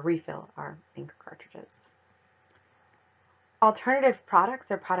screens or refill our ink cartridges. Alternative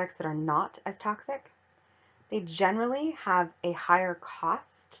products are products that are not as toxic. They generally have a higher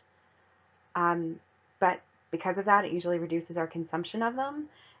cost, but because of that, it usually reduces our consumption of them,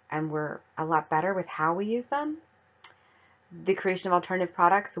 and we're a lot better with how we use them. The creation of alternative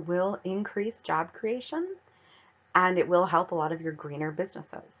products will increase job creation, and it will help a lot of your greener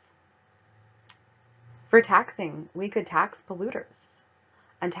businesses. For taxing, we could tax polluters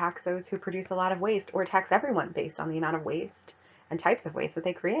and tax those who produce a lot of waste, or tax everyone based on the amount of waste and types of waste that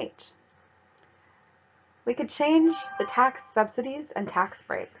they create. We could change the tax subsidies and tax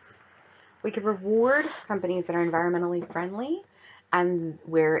breaks. We could reward companies that are environmentally friendly and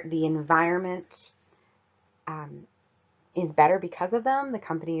where the environment is better because of them, the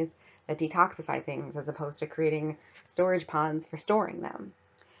companies that detoxify things as opposed to creating storage ponds for storing them.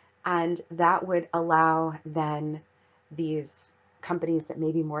 And that would allow then these companies that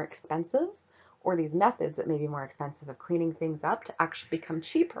may be more expensive, or these methods that may be more expensive of cleaning things up, to actually become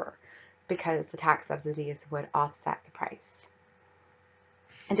cheaper because the tax subsidies would offset the price.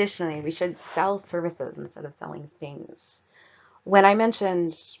 Additionally, we should sell services instead of selling things. When I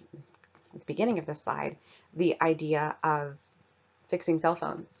mentioned at the beginning of this slide the idea of fixing cell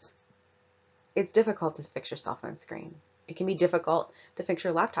phones, it's difficult to fix your cell phone screen. It can be difficult to fix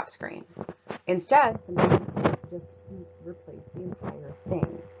your laptop screen. Instead, just replace the entire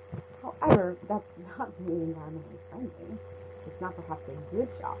thing. However, that's not really environmentally friendly. It's not perhaps a good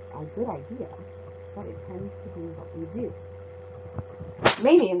job, a good idea, but it tends to be what we do.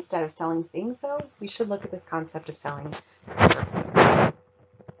 Maybe instead of selling things, though, we should look at this concept of selling services.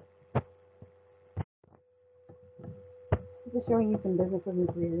 This is showing you some businesses and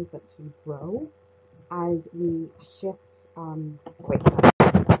careers that should grow as we shift away from the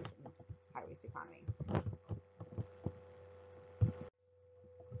high-waste economy.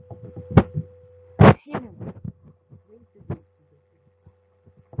 Waste is not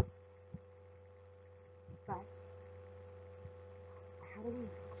but how do we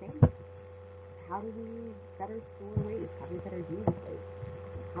change it? How do we better store waste? How do we better deal with waste?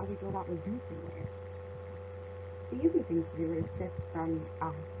 How do we go about reducing waste? The easy thing to do is shift from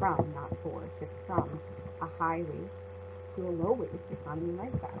a high waste to a low waste economy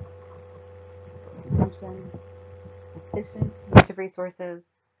lifestyle. Consumption, efficient use of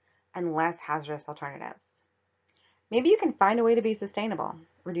resources, and less hazardous alternatives. Maybe you can find a way to be sustainable.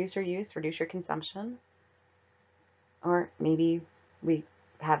 Reduce your use, reduce your consumption. Or maybe we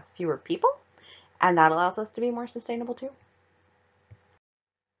have fewer people, and that allows us to be more sustainable too.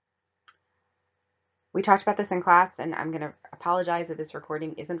 We talked about this in class, and I'm going to apologize that this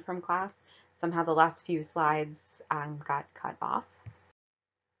recording isn't from class. Somehow the last few slides got cut off.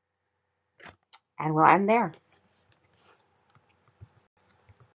 And we'll end there.